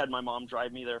 I had my mom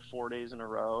drive me there 4 days in a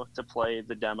row to play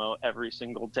the demo every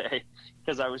single day,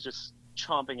 because I was just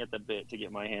chomping at the bit to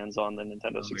get my hands on the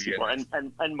Nintendo 64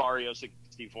 and Mario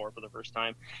 64 for the first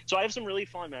time. So I have some really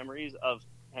fond memories of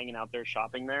hanging out there,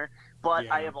 shopping there.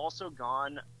 But I have also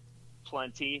gone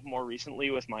plenty more recently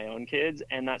with my own kids,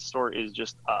 and that store is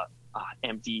just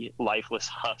empty, lifeless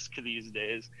husk these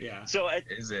days. Yeah. So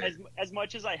as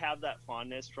much as I have that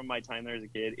fondness from my time there as a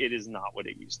kid, it is not what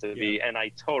it used to be, and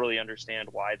I totally understand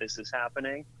why this is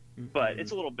happening, but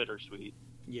it's a little bittersweet.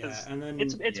 Yeah, and then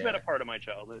it's been a part of my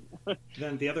childhood.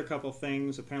 Then the other couple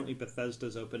things, apparently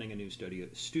Bethesda's opening a new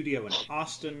studio in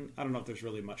Austin. I don't know if there's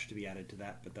really much to be added to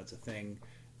that, but that's a thing.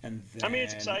 And then, I mean,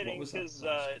 it's exciting because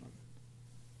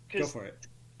go for it.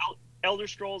 Elder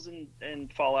Scrolls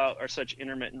and Fallout are such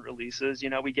intermittent releases. You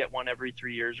know, we get one every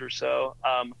 3 years or so.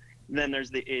 Then there's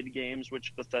the id Games,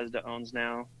 which Bethesda owns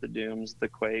now, the Dooms, the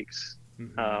Quakes,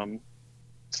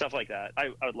 stuff like that.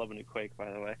 I would love a new Quake,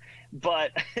 by the way.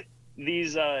 But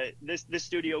this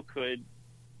studio could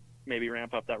maybe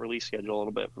ramp up that release schedule a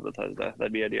little bit for Bethesda.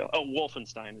 That'd be ideal. Oh,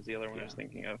 Wolfenstein is the other one I was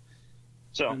thinking of.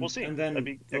 So we'll see. And then that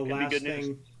could be good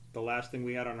news. The last thing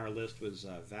we had on our list was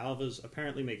Valve is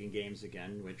apparently making games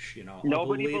again, which, you know,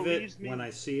 Nobody I'll believe believes it me. when I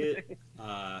see it.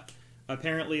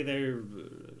 Apparently they're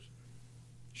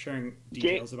sharing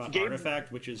details about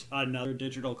Artifact, which is another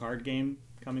digital card game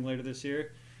coming later this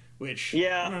year, which,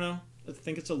 I don't know. I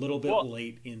think it's a little bit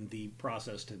late in the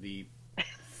process to be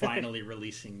finally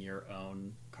releasing your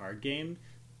own card game.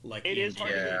 Like it is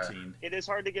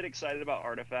hard to get excited about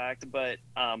Artifact, but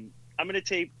I'm going to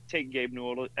take Gabe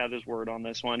Newell at his word on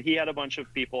this one. He had a bunch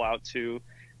of people out to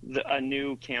a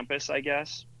new campus, I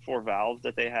guess, for Valve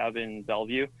that they have in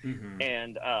Bellevue,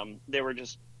 and they were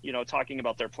just talking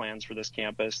about their plans for this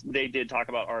campus. They did talk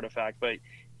about Artifact, but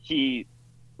he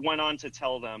went on to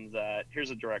tell them that, here's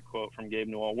a direct quote from Gabe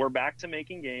Newell: "We're back to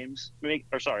making games.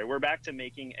 We're back to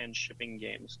making and shipping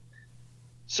games."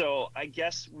 So I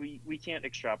guess we can't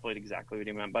extrapolate exactly what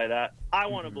he meant by that. I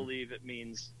want to believe it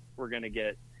means they're going to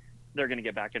get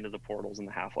back into the Portals and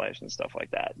the Half-Lives and stuff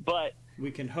like that. But we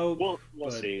can hope.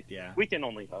 We'll see. Yeah, we can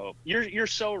only hope. You're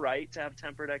so right to have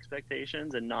tempered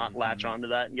expectations and not latch onto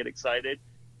that and get excited.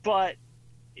 But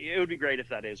it would be great if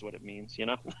that is what it means, you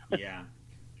know? Yeah.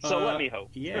 So let me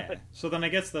hope. Yeah. So then I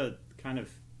guess the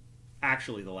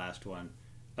last one,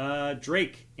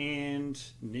 Drake and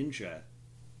Ninja.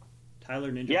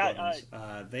 Tyler Ninja.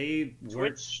 Yeah, they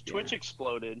were Twitch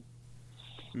exploded.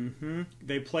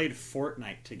 They played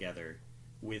Fortnite together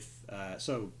with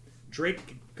so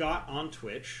Drake got on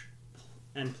Twitch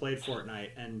and played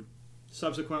Fortnite and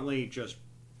subsequently just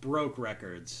broke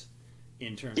records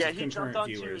in terms of concurrent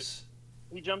viewers.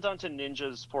 He jumped onto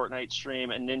Ninja's Fortnite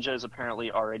stream, and Ninja is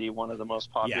apparently already one of the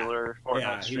most popular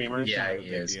Fortnite streamers. He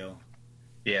is.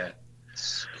 Yeah.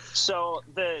 So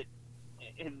the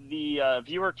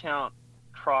viewer count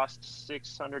crossed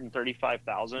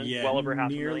 635,000, well over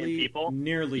 500,000 people.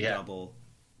 Nearly double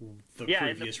the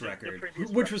previous record,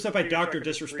 which was set by Dr.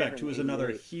 Disrespect, who was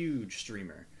another huge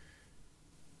streamer.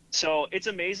 So it's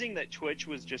amazing that Twitch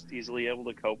was just easily able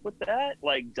to cope with that,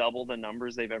 like double the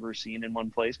numbers they've ever seen in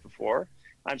one place before.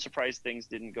 I'm surprised things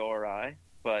didn't go awry,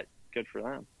 but good for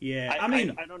them. Yeah, I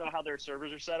mean, I don't know how their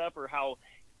servers are set up or how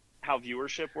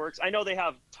viewership works. I know they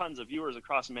have tons of viewers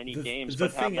across many games,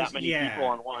 but have that many people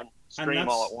on one stream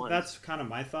all at once. That's kind of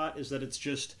my thought, is that it's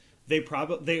just they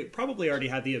probably already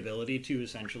had the ability to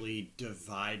essentially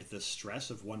divide the stress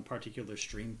of one particular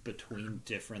stream between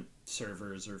different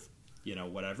servers or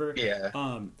whatever. Yeah.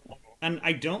 And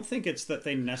I don't think it's that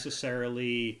they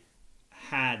necessarily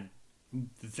had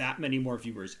that many more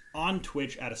viewers on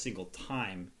Twitch at a single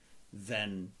time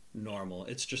than normal.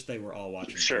 It's just they were all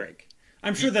watching Drake.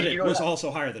 I'm sure that it was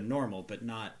also higher than normal, but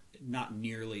not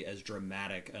nearly as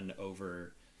dramatic an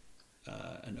overshoot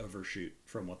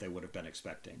from what they would have been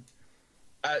expecting.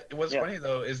 What's funny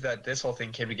though is that this whole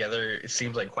thing came together, it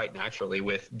seems like quite naturally,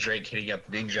 with Drake hitting up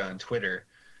Ninja on Twitter,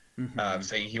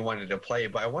 saying he wanted to play.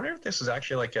 But I wonder if this was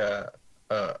actually like a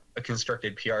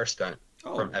constructed PR stunt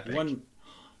from Epic.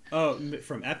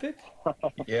 From Epic?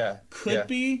 Yeah. Could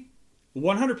be.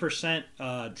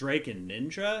 100% Drake and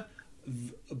Ninja.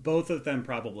 Both of them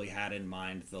probably had in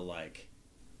mind the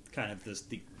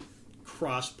the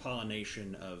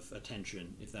cross-pollination of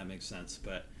attention, if that makes sense.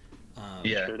 But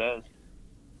sure does.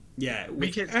 Yeah,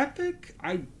 with Epic,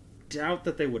 I doubt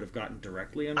that they would have gotten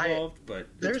directly involved, but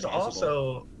there's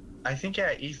also, I think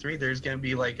at E3 there's going to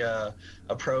be like a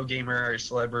pro gamer or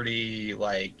celebrity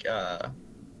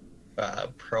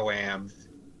pro-am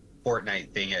Fortnite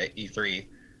thing at E3.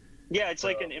 Yeah, it's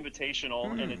like an invitational,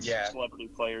 and it's celebrity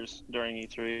players during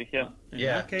E3. Yeah. In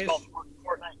that case, it's called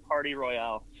Fortnite Party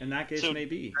Royale. In that case,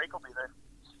 maybe. Drake will be there.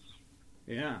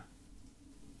 Yeah.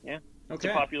 Yeah. Okay. It's a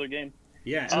popular game.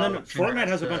 Yeah, and then Fortnite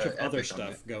has a bunch of other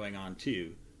stuff going on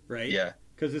too, right? Yeah.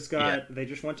 Because it's got, they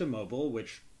just went to mobile,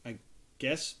 which I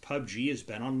guess PUBG has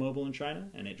been on mobile in China,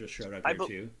 and it just showed up here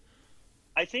too.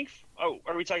 I think. Oh,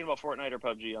 are we talking about Fortnite or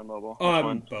PUBG on mobile?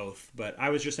 Both. But I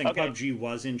was just saying PUBG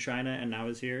was in China and now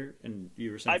is here, and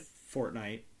you were saying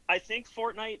Fortnite. I think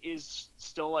Fortnite is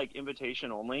still like invitation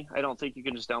only. I don't think you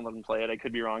can just download and play it. I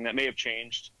could be wrong. That may have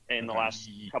changed in the last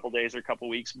couple days or couple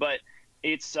weeks, but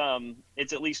it's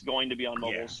at least going to be on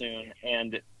mobile soon.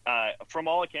 And from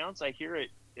all accounts, I hear it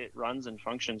runs and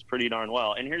functions pretty darn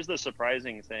well. And here's the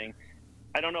surprising thing.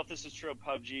 I don't know if this is true of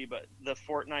PUBG, but the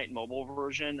Fortnite mobile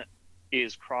version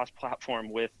is cross-platform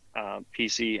with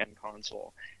PC and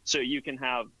console. So you can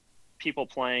have people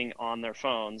playing on their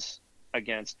phones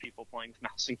against people playing with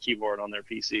mouse and keyboard on their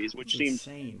PCs, which seems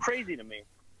crazy to me.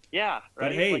 Yeah, right.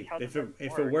 But hey, like if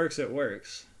it works, it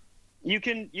works. You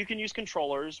can use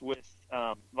controllers with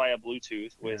via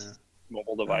Bluetooth with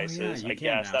mobile devices. I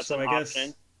guess that's an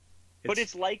option. But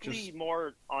it's likely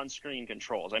more on-screen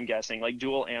controls, I'm guessing, like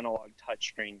dual analog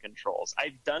touchscreen controls.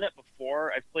 I've done it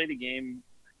before. I've played a game,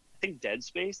 I think Dead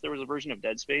Space. There was a version of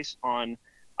Dead Space on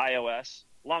iOS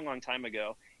long time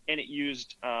ago, and it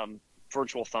used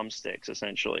virtual thumbsticks,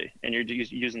 essentially, and you're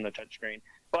using the touchscreen.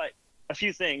 But a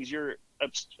few things, you're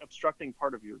obstructing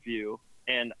part of your view,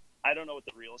 and I don't know what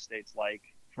the real estate's like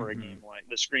for a game like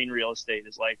the screen real estate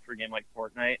is like for a game like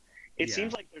Fortnite. It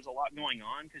seems like there's a lot going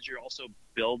on because you're also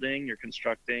building, you're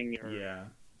constructing, you're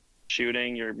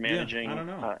shooting, you're managing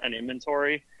an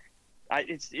inventory.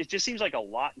 It just seems like a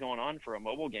lot going on for a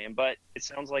mobile game, but it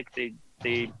sounds like they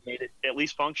made it at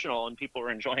least functional and people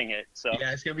are enjoying it. So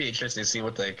yeah, it's gonna be interesting to see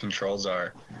what the controls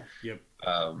are. Yep.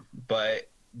 But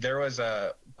there was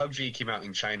a PUBG came out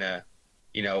in China,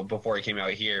 before it came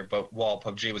out here. But while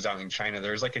PUBG was out in China,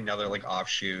 there was like another like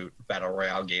offshoot battle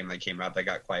royale game that came out that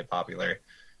got quite popular.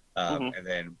 And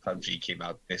then PUBG came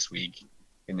out this week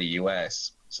in the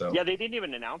U.S. So yeah, they didn't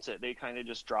even announce it. They kind of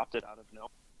just dropped it out of nowhere.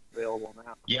 Available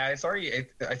now. Yeah, it's already.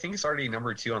 I think it's already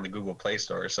number 2 on the Google Play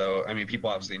Store. So I mean, people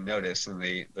obviously notice and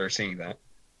they're seeing that.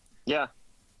 Yeah,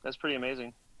 that's pretty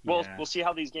amazing. Well, we'll see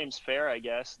how these games fare, I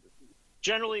guess.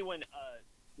 Generally, when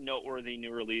a noteworthy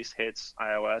new release hits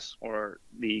iOS or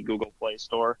the Google Play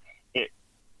Store, it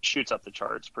shoots up the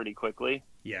charts pretty quickly.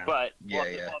 Yeah. But we'll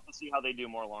have to see how they do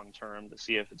more long term to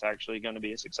see if it's actually going to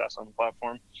be a success on the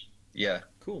platform. Yeah.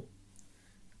 Cool.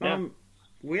 Yeah.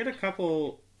 We had a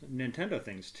couple Nintendo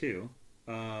things too.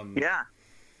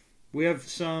 We have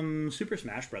some Super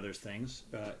Smash Brothers things.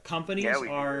 Some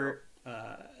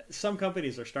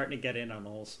companies are starting to get in on the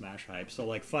whole Smash hype. So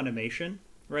like Funimation,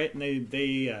 right? And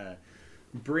they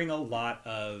bring a lot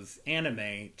of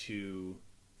anime to,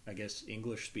 I guess,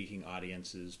 English-speaking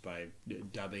audiences by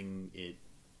dubbing it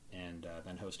and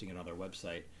then hosting it on their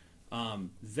website.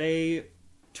 They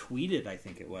tweeted, I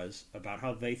think it was, about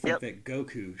how they think that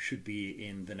Goku should be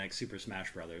in the next Super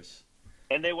Smash Brothers.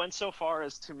 And they went so far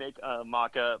as to make a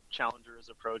mock-up Challenger's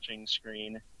approaching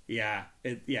screen. It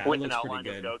with looks an outline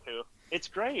pretty good. of Goku. It's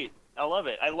great. I love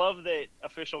it. I love that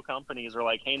official companies are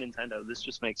like, hey, Nintendo, this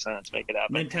just makes sense. Make it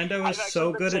happen. Nintendo is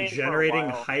so good at generating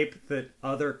hype that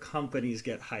other companies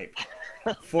get hyped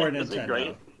for Nintendo.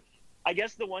 Great? I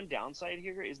guess the one downside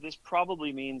here is this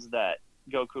probably means that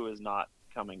Goku is not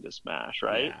coming to Smash,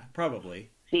 right? Yeah,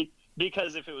 probably.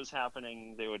 Because if it was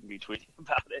happening, they wouldn't be tweeting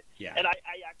about it. Yeah. And I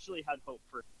actually had hope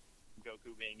for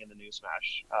Goku being in the new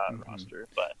Smash roster,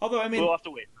 but although I mean, we'll have to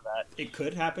wait for that. It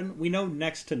could happen. We know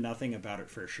next to nothing about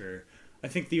it for sure. I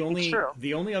think the only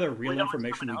other real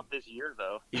information out this year,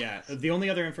 though. Yeah, the only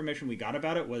other information we got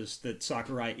about it was that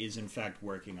Sakurai is in fact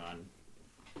working on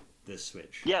this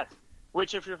Switch. Yeah,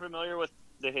 which, if you're familiar with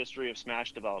the history of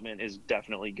Smash development, is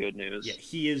definitely good news. Yeah,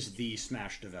 he is the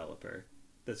Smash developer.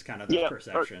 That's kind of the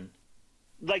perception.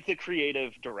 Like the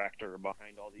creative director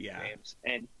behind all these games.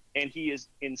 And he is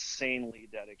insanely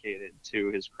dedicated to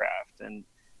his craft and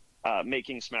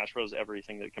making Smash Bros.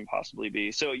 Everything that it can possibly be.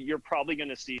 So you're probably going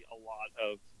to see a lot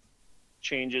of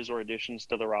changes or additions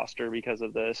to the roster because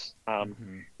of this.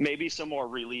 Maybe some more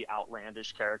really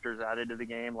outlandish characters added to the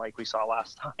game like we saw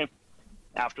last time.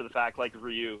 After the fact, like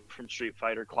Ryu from Street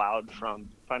Fighter, Cloud from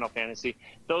Final Fantasy.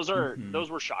 Those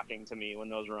were shocking to me when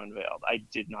those were unveiled. I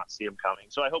did not see them coming.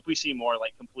 So I hope we see more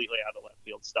like completely out of left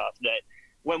field stuff that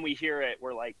when we hear it,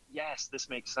 we're like, yes, this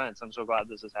makes sense. I'm so glad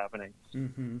this is happening.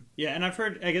 Yeah, and I've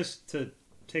heard, I guess, to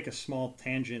take a small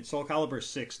tangent, Soul Calibur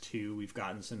 6 2, we've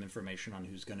gotten some information on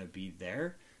who's going to be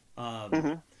there.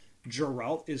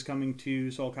 Geralt is coming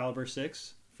to Soul Calibur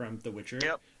 6 from The Witcher.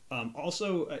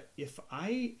 Also,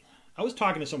 I was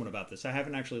talking to someone about this. I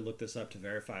haven't actually looked this up to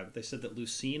verify, but they said that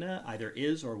Lucina either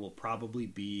is or will probably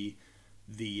be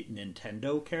the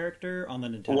Nintendo character on the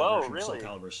Nintendo version of Soul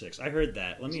Calibur 6. I heard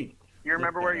that. Let me... You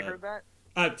remember where you heard that?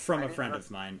 From a friend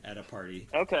of mine at a party.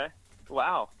 Okay.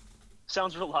 Wow.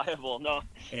 Sounds reliable. No,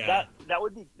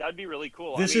 that'd be really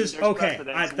cool. This is okay.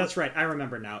 That's right. I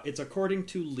remember now. It's according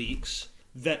to leaks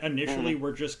that initially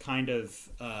were just kind of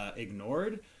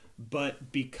ignored,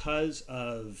 but because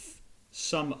of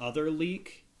some other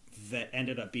leak that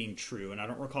ended up being true, and I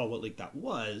don't recall what leak that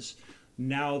was,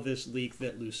 now this leak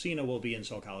that Lucina will be in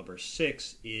Soul Calibur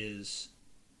 6 is...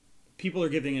 people are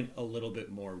giving it a little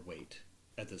bit more weight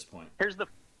at this point.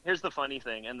 Here's the funny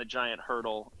thing, and the giant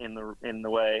hurdle in the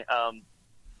way.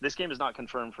 This game is not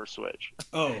confirmed for Switch.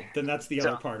 Oh, then that's the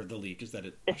other part of the leak, is that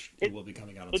it will be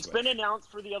coming out on Switch. It's been announced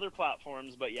for the other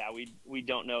platforms, but yeah, we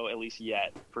don't know, at least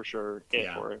yet, for sure,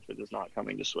 or if it is not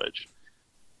coming to Switch.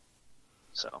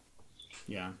 So.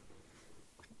 Yeah.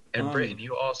 And Brittin,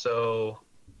 you also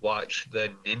watched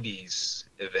the Nindies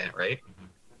event, right?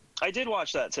 I did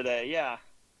watch that today, yeah.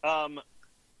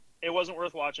 It wasn't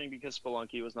worth watching because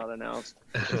Spelunky was not announced.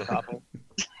 Which is awful.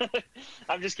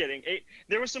 I'm just kidding.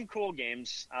 There were some cool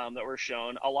games that were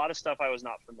shown. A lot of stuff I was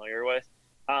not familiar with.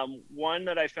 One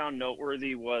that I found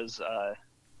noteworthy was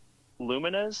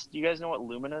Luminous. Do you guys know what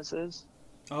Luminous is?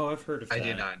 Oh, I've heard of that. I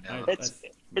did not know.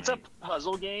 It's a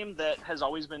puzzle game that has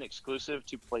always been exclusive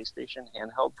to PlayStation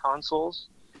handheld consoles.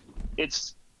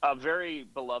 It's a very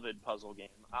beloved puzzle game.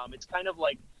 It's kind of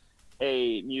like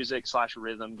a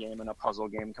music/rhythm game and a puzzle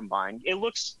game combined. It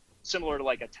looks similar to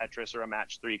like a Tetris or a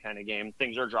Match 3 kind of game.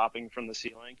 Things are dropping from the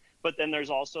ceiling, but then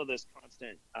there's also this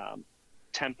constant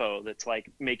tempo that's like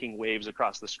making waves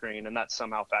across the screen, and that's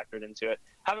somehow factored into it.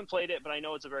 Haven't played it, but I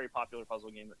know it's a very popular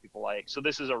puzzle game that people like. So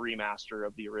this is a remaster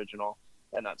of the original,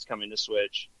 and that's coming to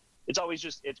Switch. It's been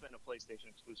a PlayStation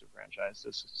exclusive franchise,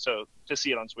 so to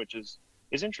see it on Switch is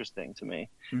interesting to me.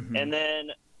 Mm-hmm. And then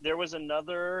there was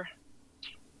another...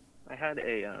 I had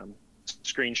a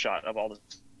screenshot of all the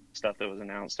stuff that was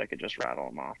announced. I could just rattle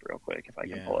them off real quick if I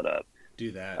can pull it up.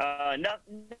 Do that.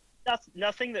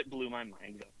 Nothing that blew my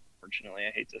mind, unfortunately,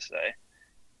 I hate to say.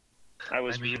 I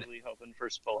was really hoping for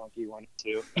Spelunky 1 and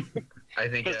 2. I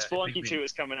think Spelunky 2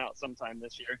 is coming out sometime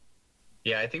this year.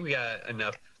 Yeah, I think we got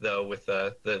enough, though, with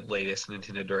the latest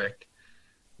Nintendo Direct.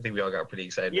 I think we all got pretty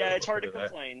excited. Yeah, it's hard to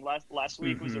complain. Last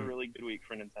week was a really good week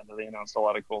for Nintendo. They announced a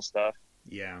lot of cool stuff.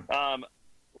 Yeah.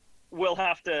 We'll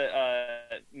have to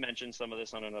mention some of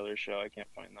this on another show. I can't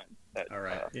find that. All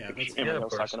right. That's I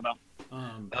was talking about.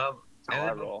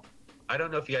 I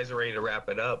don't know if you guys are ready to wrap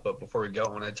it up, but before we go, I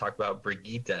want to talk about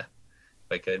Brigitte, if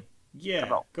I could. Yeah,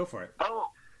 go for it. Oh,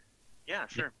 yeah,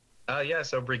 sure.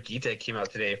 So Brigitte came out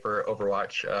today for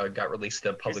Overwatch. Got released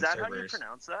to public servers. Is that how you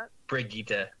pronounce that?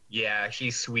 Brigitte. Yeah,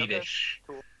 she's Swedish.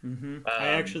 Okay, cool.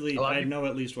 Mm-hmm. I know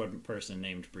at least one person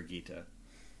named Brigitte.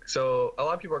 So a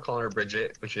lot of people are calling her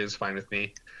Bridget, which is fine with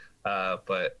me.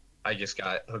 But I just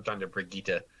got hooked onto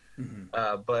Brigitte.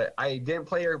 Mm-hmm. But I didn't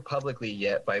play her publicly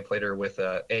yet, but I played her with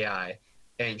AI,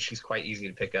 and she's quite easy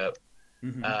to pick up.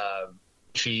 Mm-hmm.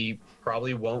 She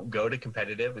probably won't go to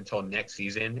competitive until next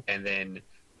season, and then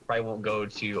probably won't go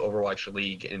to Overwatch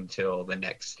League until the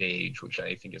next stage, which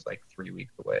I think is like 3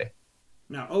 weeks away.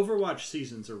 Now, Overwatch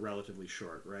seasons are relatively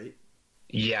short, right?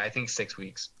 Yeah, I think 6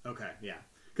 weeks. Okay, yeah.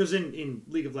 Because in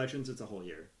League of Legends, it's a whole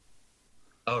year.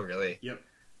 Oh, really? Yep.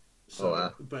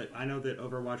 So, But I know that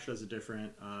Overwatch does it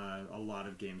different. A lot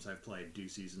of games I've played do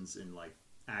seasons in like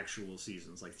actual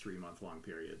seasons, like 3-month-long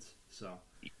periods. So.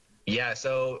 Yeah.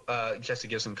 So just to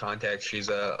give some context, she's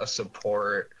a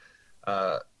support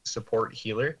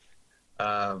healer.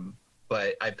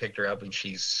 But I picked her up and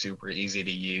she's super easy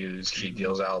to use. She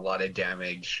deals out a lot of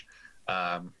damage.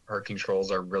 Her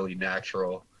controls are really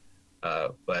natural.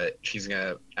 But she's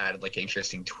gonna add like an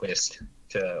interesting twist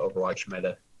to Overwatch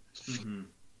meta. Mm-hmm.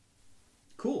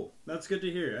 Cool, that's good to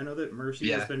hear. I know that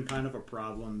Mercy has been kind of a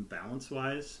problem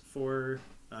balance-wise for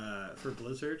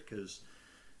Blizzard, because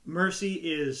Mercy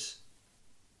is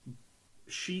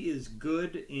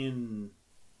good in...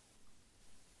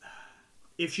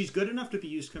 If she's good enough to be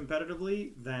used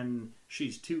competitively, then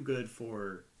she's too good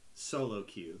for solo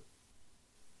queue.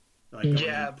 Like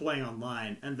playing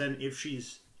online, and then if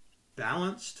she's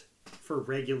balanced for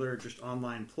regular just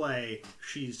online play,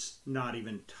 she's not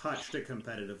even touched at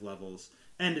competitive levels,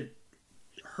 and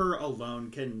her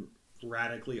alone can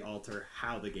radically alter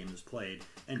how the game is played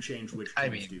and change which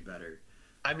teams do better.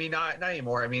 I mean, not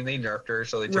anymore. I mean, they nerfed her,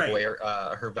 so they took away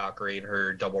her Valkyrie and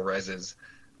her double reses,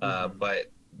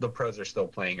 but the pros are still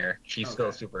playing her. She's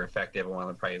still super effective and one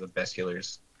of probably the best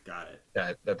healers. Got it.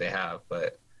 That they have,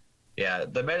 but yeah,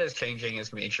 the meta is changing. It's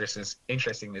gonna be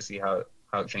interesting to see how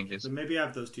it changes. So maybe I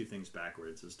have those two things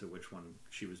backwards as to which one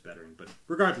she was better in. But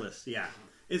regardless,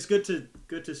 it's good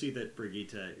to see that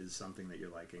Brigitte is something that you're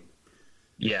liking.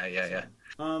 Yeah.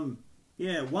 One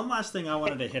last thing I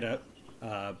wanted to hit up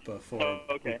before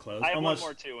we close. I have one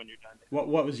more too when you're done.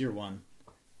 What was your one?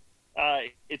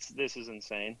 This is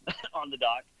insane on the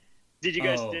dock. Did you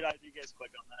guys click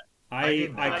on that?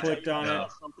 I clicked on it.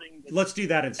 Let's do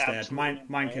that instead.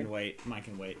 Mine can wait.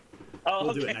 Oh,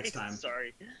 we'll okay. do it next time.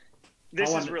 Sorry.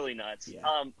 This is really nuts.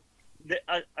 Yeah.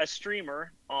 A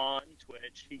streamer on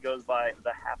Twitch, he goes by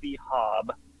the Happy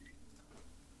Hob,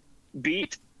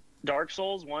 beat Dark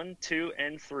Souls 1, 2,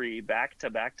 and 3 back to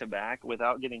back to back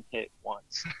without getting hit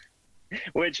once.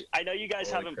 Which I know you guys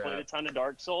haven't played a ton of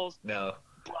Dark Souls. No.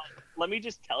 But let me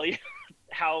just tell you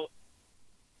how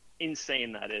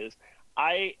insane that is.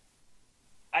 I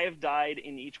have died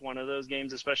in each one of those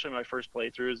games, especially my first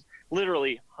playthroughs,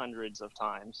 literally hundreds of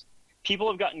times. People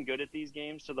have gotten good at these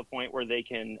games to the point where they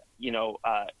can,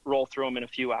 roll through them in a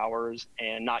few hours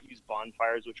and not use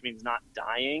bonfires, which means not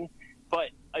dying. But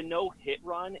a no-hit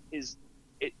run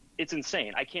it's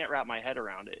insane. I can't wrap my head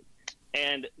around it.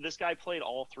 And this guy played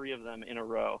all 3 of them in a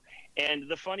row. And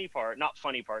the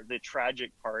the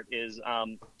tragic part is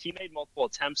he made multiple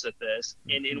attempts at this.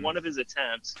 And in one of his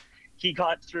attempts, he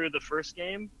got through the first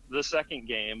game, the second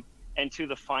game, and to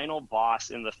the final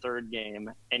boss in the third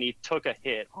game. And he took a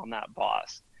hit on that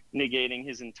boss, negating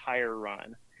his entire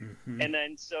run. Mm-hmm. And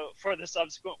then so for the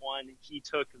subsequent one, he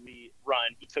took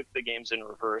the games in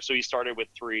reverse. So he started with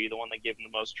 3, the one that gave him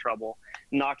the most trouble,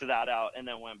 knocked that out, and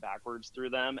then went backwards through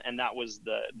them. And that was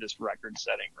this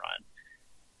record-setting run.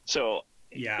 So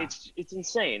yeah, it's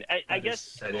insane. I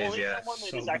guess someone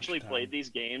that has actually played these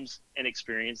games and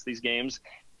experienced these games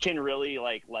can really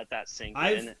let that sink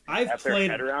in. I've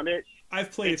played their head around it.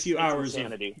 I've played a few hours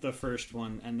of the first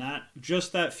one, and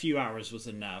that few hours was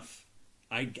enough.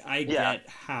 I get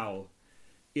how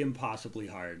impossibly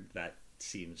hard that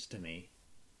seems to me.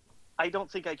 I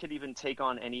don't think I could even take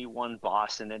on any one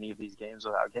boss in any of these games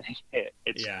without getting hit.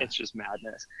 It's just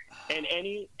madness. And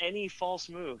any false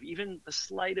move, even the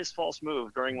slightest false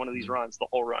move during one of these runs, the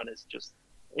whole run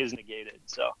is negated.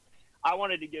 So I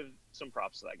wanted to give some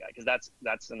props to that guy because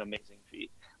that's an amazing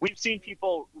feat. We've seen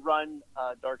people run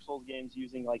Dark Souls games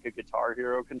using a Guitar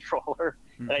Hero controller,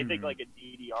 and I think a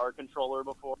DDR controller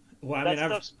before. Well, that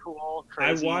stuff's cool,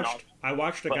 crazy. I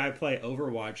watched a guy play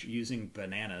Overwatch using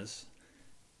bananas.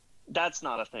 That's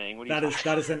not a thing. That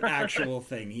is an actual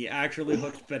thing. He actually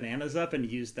hooked bananas up and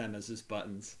used them as his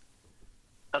buttons.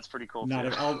 That's pretty cool.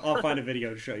 I'll find a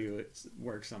video to show you its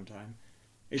work sometime.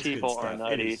 It's people good stuff. Are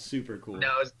nutty. It is super cool.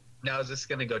 Now, is this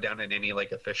going to go down in any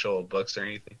official books or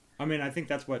anything? I mean, I think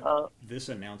that's what this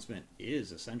announcement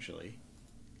is essentially.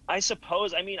 I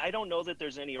suppose. I mean, I don't know that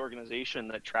there's any organization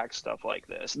that tracks stuff like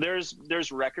this.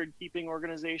 There's record-keeping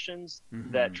organizations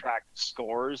that track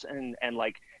scores and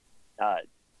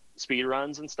speed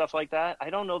runs and stuff like that. I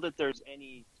don't know that there's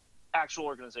any actual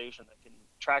organization that can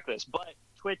track this, but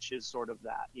Twitch is sort of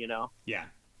that, Yeah,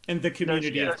 and the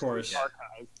community, of course.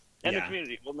 Archive. And the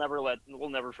community we'll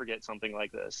never forget something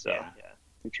like this. So yeah,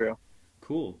 true.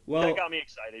 Cool. Well, that got me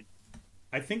excited.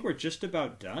 I think we're just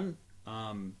about done.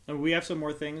 And we have some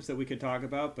more things that we could talk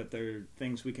about, but they're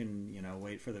things we can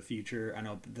wait for the future. I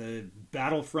know the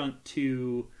Battlefront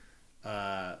 2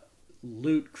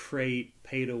 loot crate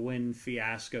pay to win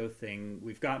fiasco thing.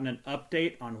 We've gotten an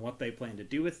update on what they plan to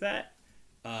do with that.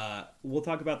 We'll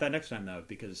talk about that next time though,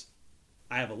 because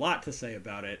I have a lot to say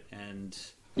about it. And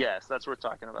yes, that's worth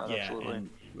talking about. Absolutely.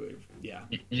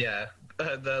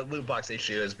 The loot box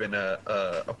issue has been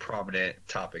a prominent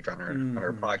topic on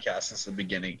our podcast since the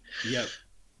beginning. Yep.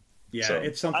 Yeah, so,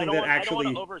 it's something that actually.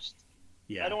 I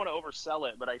don't want to oversell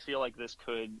it, but I feel like this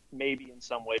could maybe in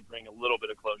some way bring a little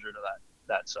bit of closure to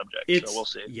that subject. So we'll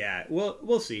see. Yeah,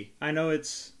 we'll see. I know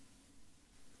it's.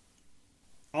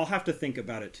 I'll have to think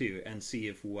about it too and see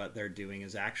if what they're doing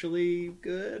is actually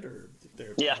good or if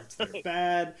there are parts that are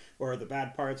bad, or the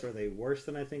bad parts are they worse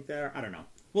than I think they are. I don't know.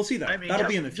 We'll see that. I mean, that'll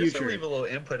be in the future. Just to leave a little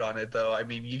input on it, though. I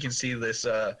mean, you can see this.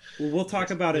 We'll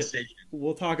talk about it.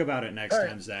 We'll talk about it next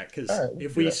time, Zach. Because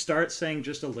if we start saying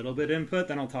just a little bit input,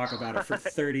 then I'll talk about it for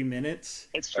 30 minutes.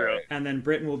 It's true. And then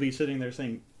Brittin will be sitting there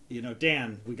saying,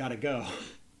 Dan, we got to go.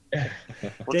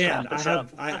 Dan,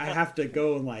 I have to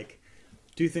go and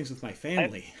do things with my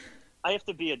family. I have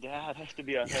to be a dad. I have to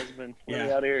be a husband. Let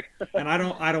me out here. And I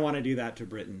don't want to do that to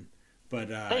Brittin. But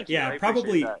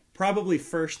probably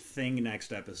first thing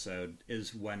next episode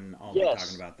is when I'll be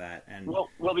talking about that. And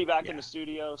we'll be back in the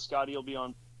studio. Scotty will be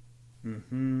on.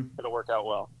 It'll work out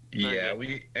well.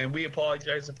 We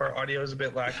apologize if our audio is a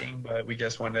bit lacking, but we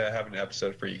just wanted to have an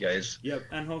episode for you guys. Yep,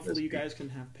 and hopefully you guys can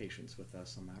have patience with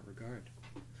us in that regard.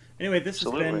 Anyway, this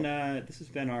has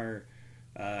been our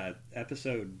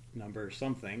episode number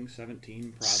 17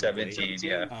 probably. 17,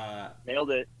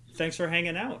 nailed it. Thanks for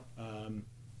hanging out.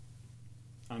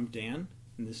 I'm Dan,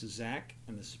 and this is Zach,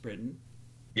 and this is Brittin.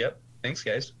 Yep. Thanks,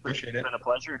 guys. Appreciate it. It's been a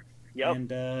pleasure. Yep. And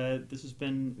this has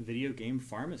been Video Game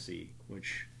Pharmacy,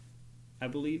 which I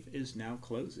believe, is now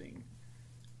closing.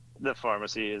 The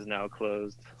pharmacy is now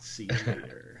closed. See you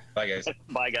later. Bye, guys.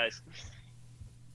 Bye, guys.